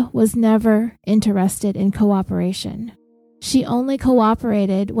Esparza was never interested in cooperation. She only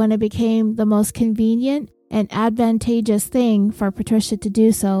cooperated when it became the most convenient and advantageous thing for Patricia to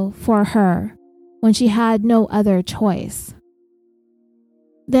do so for her, when she had no other choice.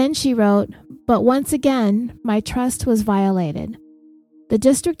 Then she wrote, "But once again, my trust was violated. The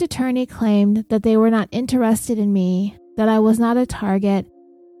district attorney claimed that they were not interested in me, that I was not a target.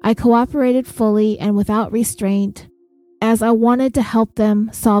 I cooperated fully and without restraint, as I wanted to help them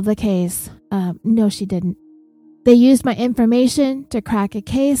solve the case." No, she didn't. They used my information to crack a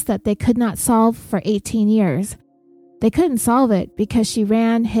case that they could not solve for 18 years. They couldn't solve it because she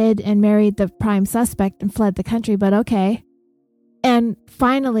ran, hid, and married the prime suspect and fled the country, but okay. And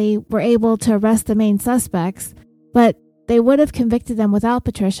finally were able to arrest the main suspects, but they would have convicted them without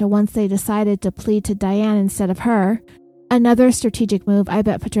Patricia once they decided to plead to Diane instead of her. Another strategic move I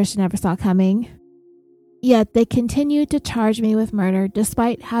bet Patricia never saw coming. Yet they continued to charge me with murder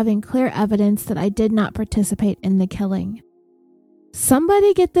despite having clear evidence that I did not participate in the killing.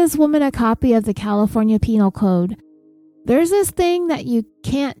 Somebody get this woman a copy of the California Penal Code. There's this thing that you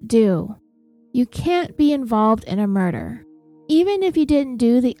can't do. You can't be involved in a murder. Even if you didn't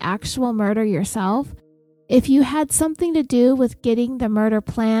do the actual murder yourself, if you had something to do with getting the murder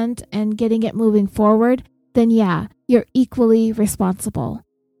planned and getting it moving forward, then yeah, you're equally responsible.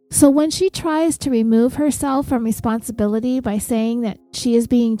 So when she tries to remove herself from responsibility by saying that she is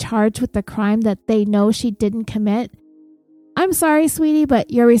being charged with the crime that they know she didn't commit, I'm sorry, sweetie,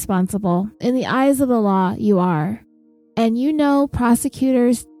 but you're responsible. In the eyes of the law, you are. And you know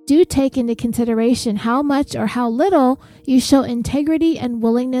prosecutors do take into consideration how much or how little you show integrity and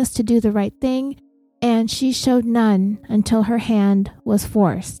willingness to do the right thing, and she showed none until her hand was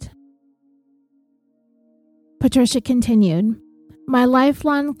forced. Patricia continued, "My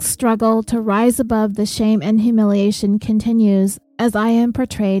lifelong struggle to rise above the shame and humiliation continues as I am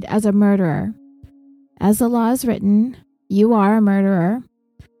portrayed as a murderer. As the law is written, you are a murderer.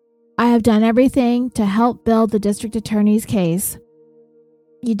 I have done everything to help build the district attorney's case.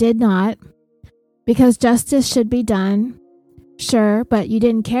 You did not, because justice should be done. Sure, but you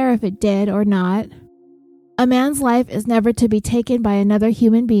didn't care if it did or not. A man's life is never to be taken by another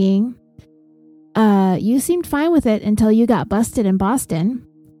human being. You seemed fine with it until you got busted in Boston.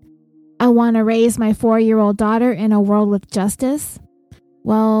 I want to raise my 4-year-old daughter in a world with justice.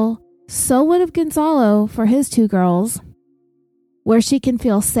 Well, so would have Gonzalo for his 2 girls, where she can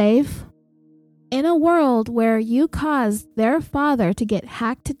feel safe. In a world where you caused their father to get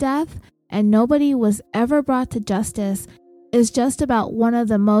hacked to death and nobody was ever brought to justice is just about one of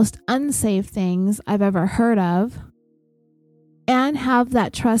the most unsafe things I've ever heard of. And have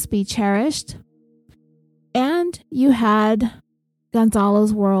that trust be cherished. And you had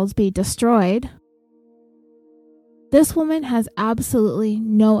Gonzalo's worlds be destroyed. This woman has absolutely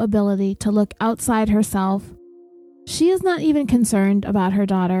no ability to look outside herself. She is not even concerned about her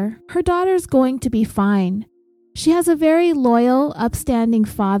daughter. Her daughter's going to be fine. She has a very loyal, upstanding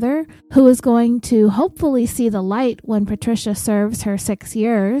father who is going to hopefully see the light when Patricia serves her 6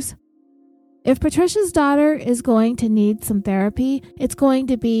 years. If Patricia's daughter is going to need some therapy, it's going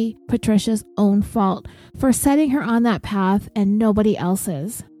to be Patricia's own fault for setting her on that path and nobody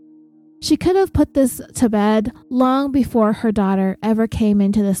else's. She could have put this to bed long before her daughter ever came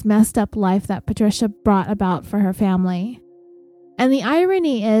into this messed up life that Patricia brought about for her family. And the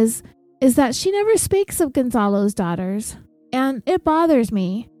irony is that she never speaks of Gonzalo's daughters, and it bothers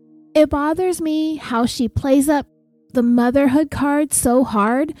me. It bothers me how she plays up the motherhood card so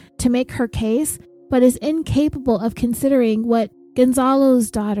hard to make her case, but is incapable of considering what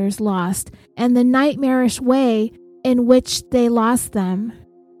Gonzalo's daughters lost and the nightmarish way in which they lost them.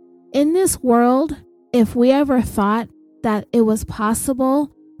 In this world, if we ever thought that it was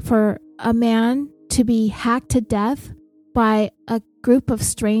possible for a man to be hacked to death by a group of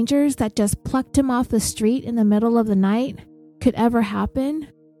strangers that just plucked him off the street in the middle of the night could ever happen,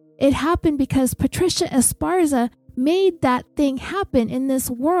 it happened because Patricia Esparza made that thing happen in this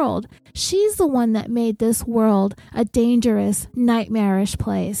world. She's the one that made this world a dangerous, nightmarish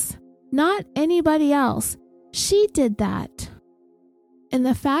place. Not anybody else. She did that. And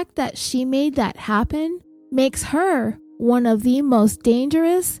the fact that she made that happen makes her one of the most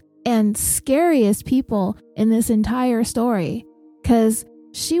dangerous and scariest people in this entire story. Because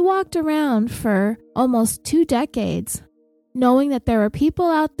she walked around for almost 2 decades knowing that there were people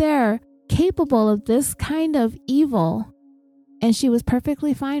out there capable of this kind of evil, and she was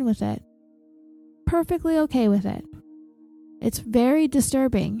perfectly fine with it. Perfectly okay with it. It's very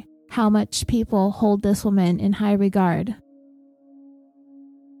disturbing how much people hold this woman in high regard.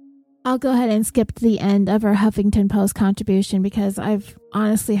 I'll go ahead and skip to the end of her Huffington Post contribution because I've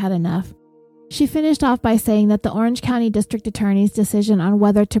honestly had enough. She finished off by saying that the Orange County District Attorney's decision on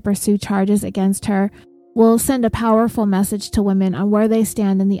whether to pursue charges against her will send a powerful message to women on where they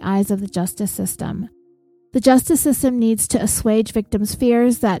stand in the eyes of the justice system. The justice system needs to assuage victims'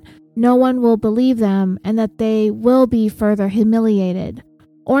 fears that no one will believe them and that they will be further humiliated.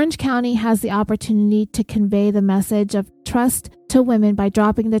 Orange County has the opportunity to convey the message of trust to women by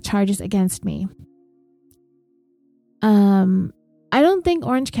dropping the charges against me. I don't think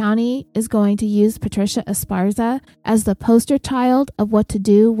Orange County is going to use Patricia Esparza as the poster child of what to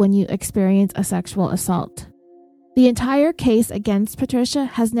do when you experience a sexual assault. The entire case against Patricia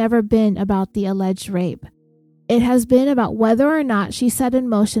has never been about the alleged rape. It has been about whether or not she set in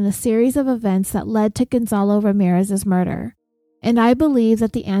motion a series of events that led to Gonzalo Ramirez's murder. And I believe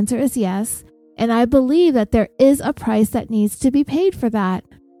that the answer is yes, and I believe that there is a price that needs to be paid for that.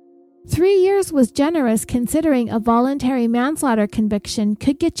 3 years was generous considering a voluntary manslaughter conviction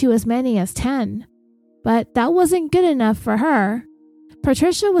could get you as many as 10. But that wasn't good enough for her.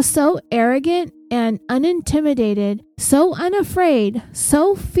 Patricia was so arrogant and unintimidated, so unafraid,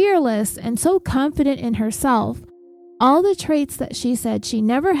 so fearless, and so confident in herself. All the traits that she said she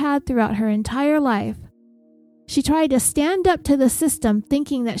never had throughout her entire life. She tried to stand up to the system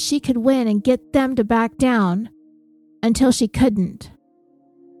thinking that she could win and get them to back down, until she couldn't.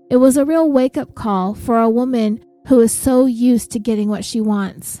 It was a real wake-up call for a woman who is so used to getting what she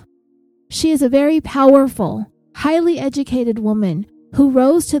wants. She is a very powerful, highly educated woman who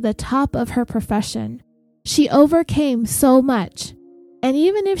rose to the top of her profession. She overcame so much, and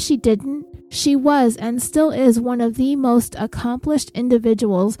even if she didn't, she was and still is one of the most accomplished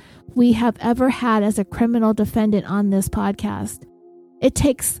individuals we have ever had as a criminal defendant on this podcast. It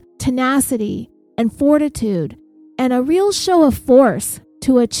takes tenacity and fortitude and a real show of force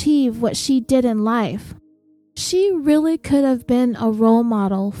to achieve what she did in life. She really could have been a role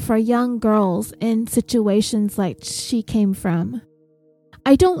model for young girls in situations like she came from.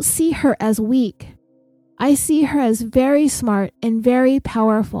 I don't see her as weak. I see her as very smart and very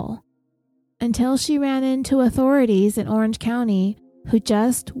powerful. Until she ran into authorities in Orange County who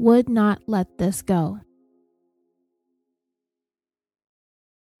just would not let this go.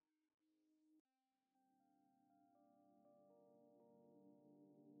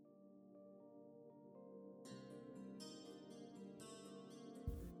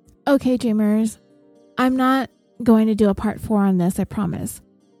 Okay, dreamers, I'm not going to do a part 4 on this, I promise.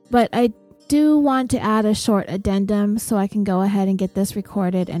 But I do want to add a short addendum so I can go ahead and get this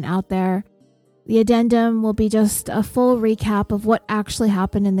recorded and out there. The addendum will be just a full recap of what actually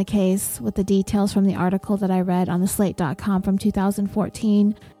happened in the case with the details from the article that I read on theslate.com from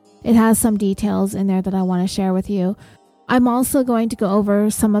 2014. It has some details in there that I want to share with you. I'm also going to go over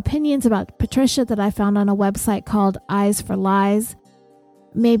some opinions about Patricia that I found on a website called Eyes for Lies.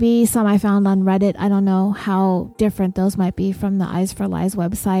 Maybe some I found on Reddit. I don't know how different those might be from the Eyes for Lies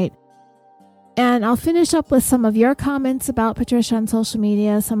website. And I'll finish up with some of your comments about Patricia on social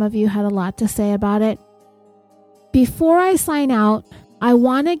media. Some of you had a lot to say about it. Before I sign out, I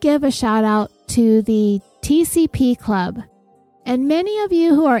want to give a shout out to the TCP Club. And many of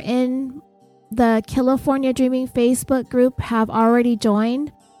you who are in the California Dreaming Facebook group have already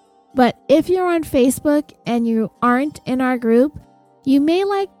joined. But if you're on Facebook and you aren't in our group, you may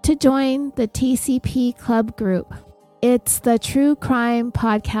like to join the TCP Club group. It's the True Crime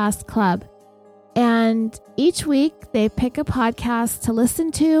Podcast Club. And each week they pick a podcast to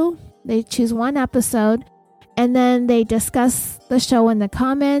listen to. They choose one episode and then they discuss the show in the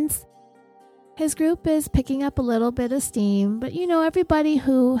comments. His group is picking up a little bit of steam, but everybody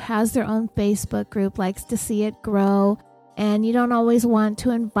who has their own Facebook group likes to see it grow, and you don't always want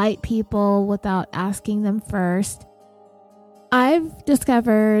to invite people without asking them first. I've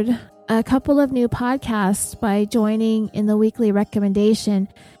discovered a couple of new podcasts by joining in the weekly recommendation,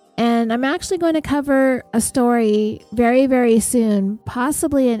 and I'm actually going to cover a story very, very soon,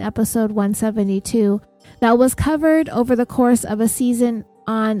 possibly in episode 172, that was covered over the course of a season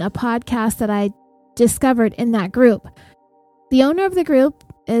on a podcast that I discovered in that group. The owner of the group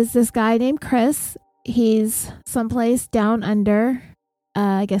is this guy named Chris. He's someplace down under.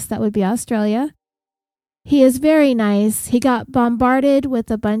 I guess that would be Australia. He is very nice. He got bombarded with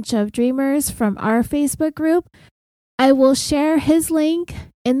a bunch of dreamers from our Facebook group. I will share his link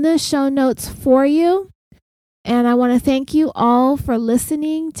in the show notes for you. And I want to thank you all for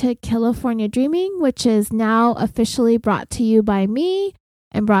listening to California Dreaming, which is now officially brought to you by me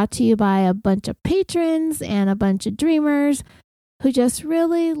and brought to you by a bunch of patrons and a bunch of dreamers who just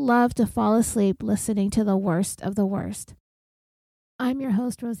really love to fall asleep listening to the worst of the worst. I'm your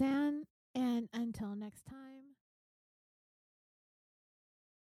host, Roseanne, and until next time.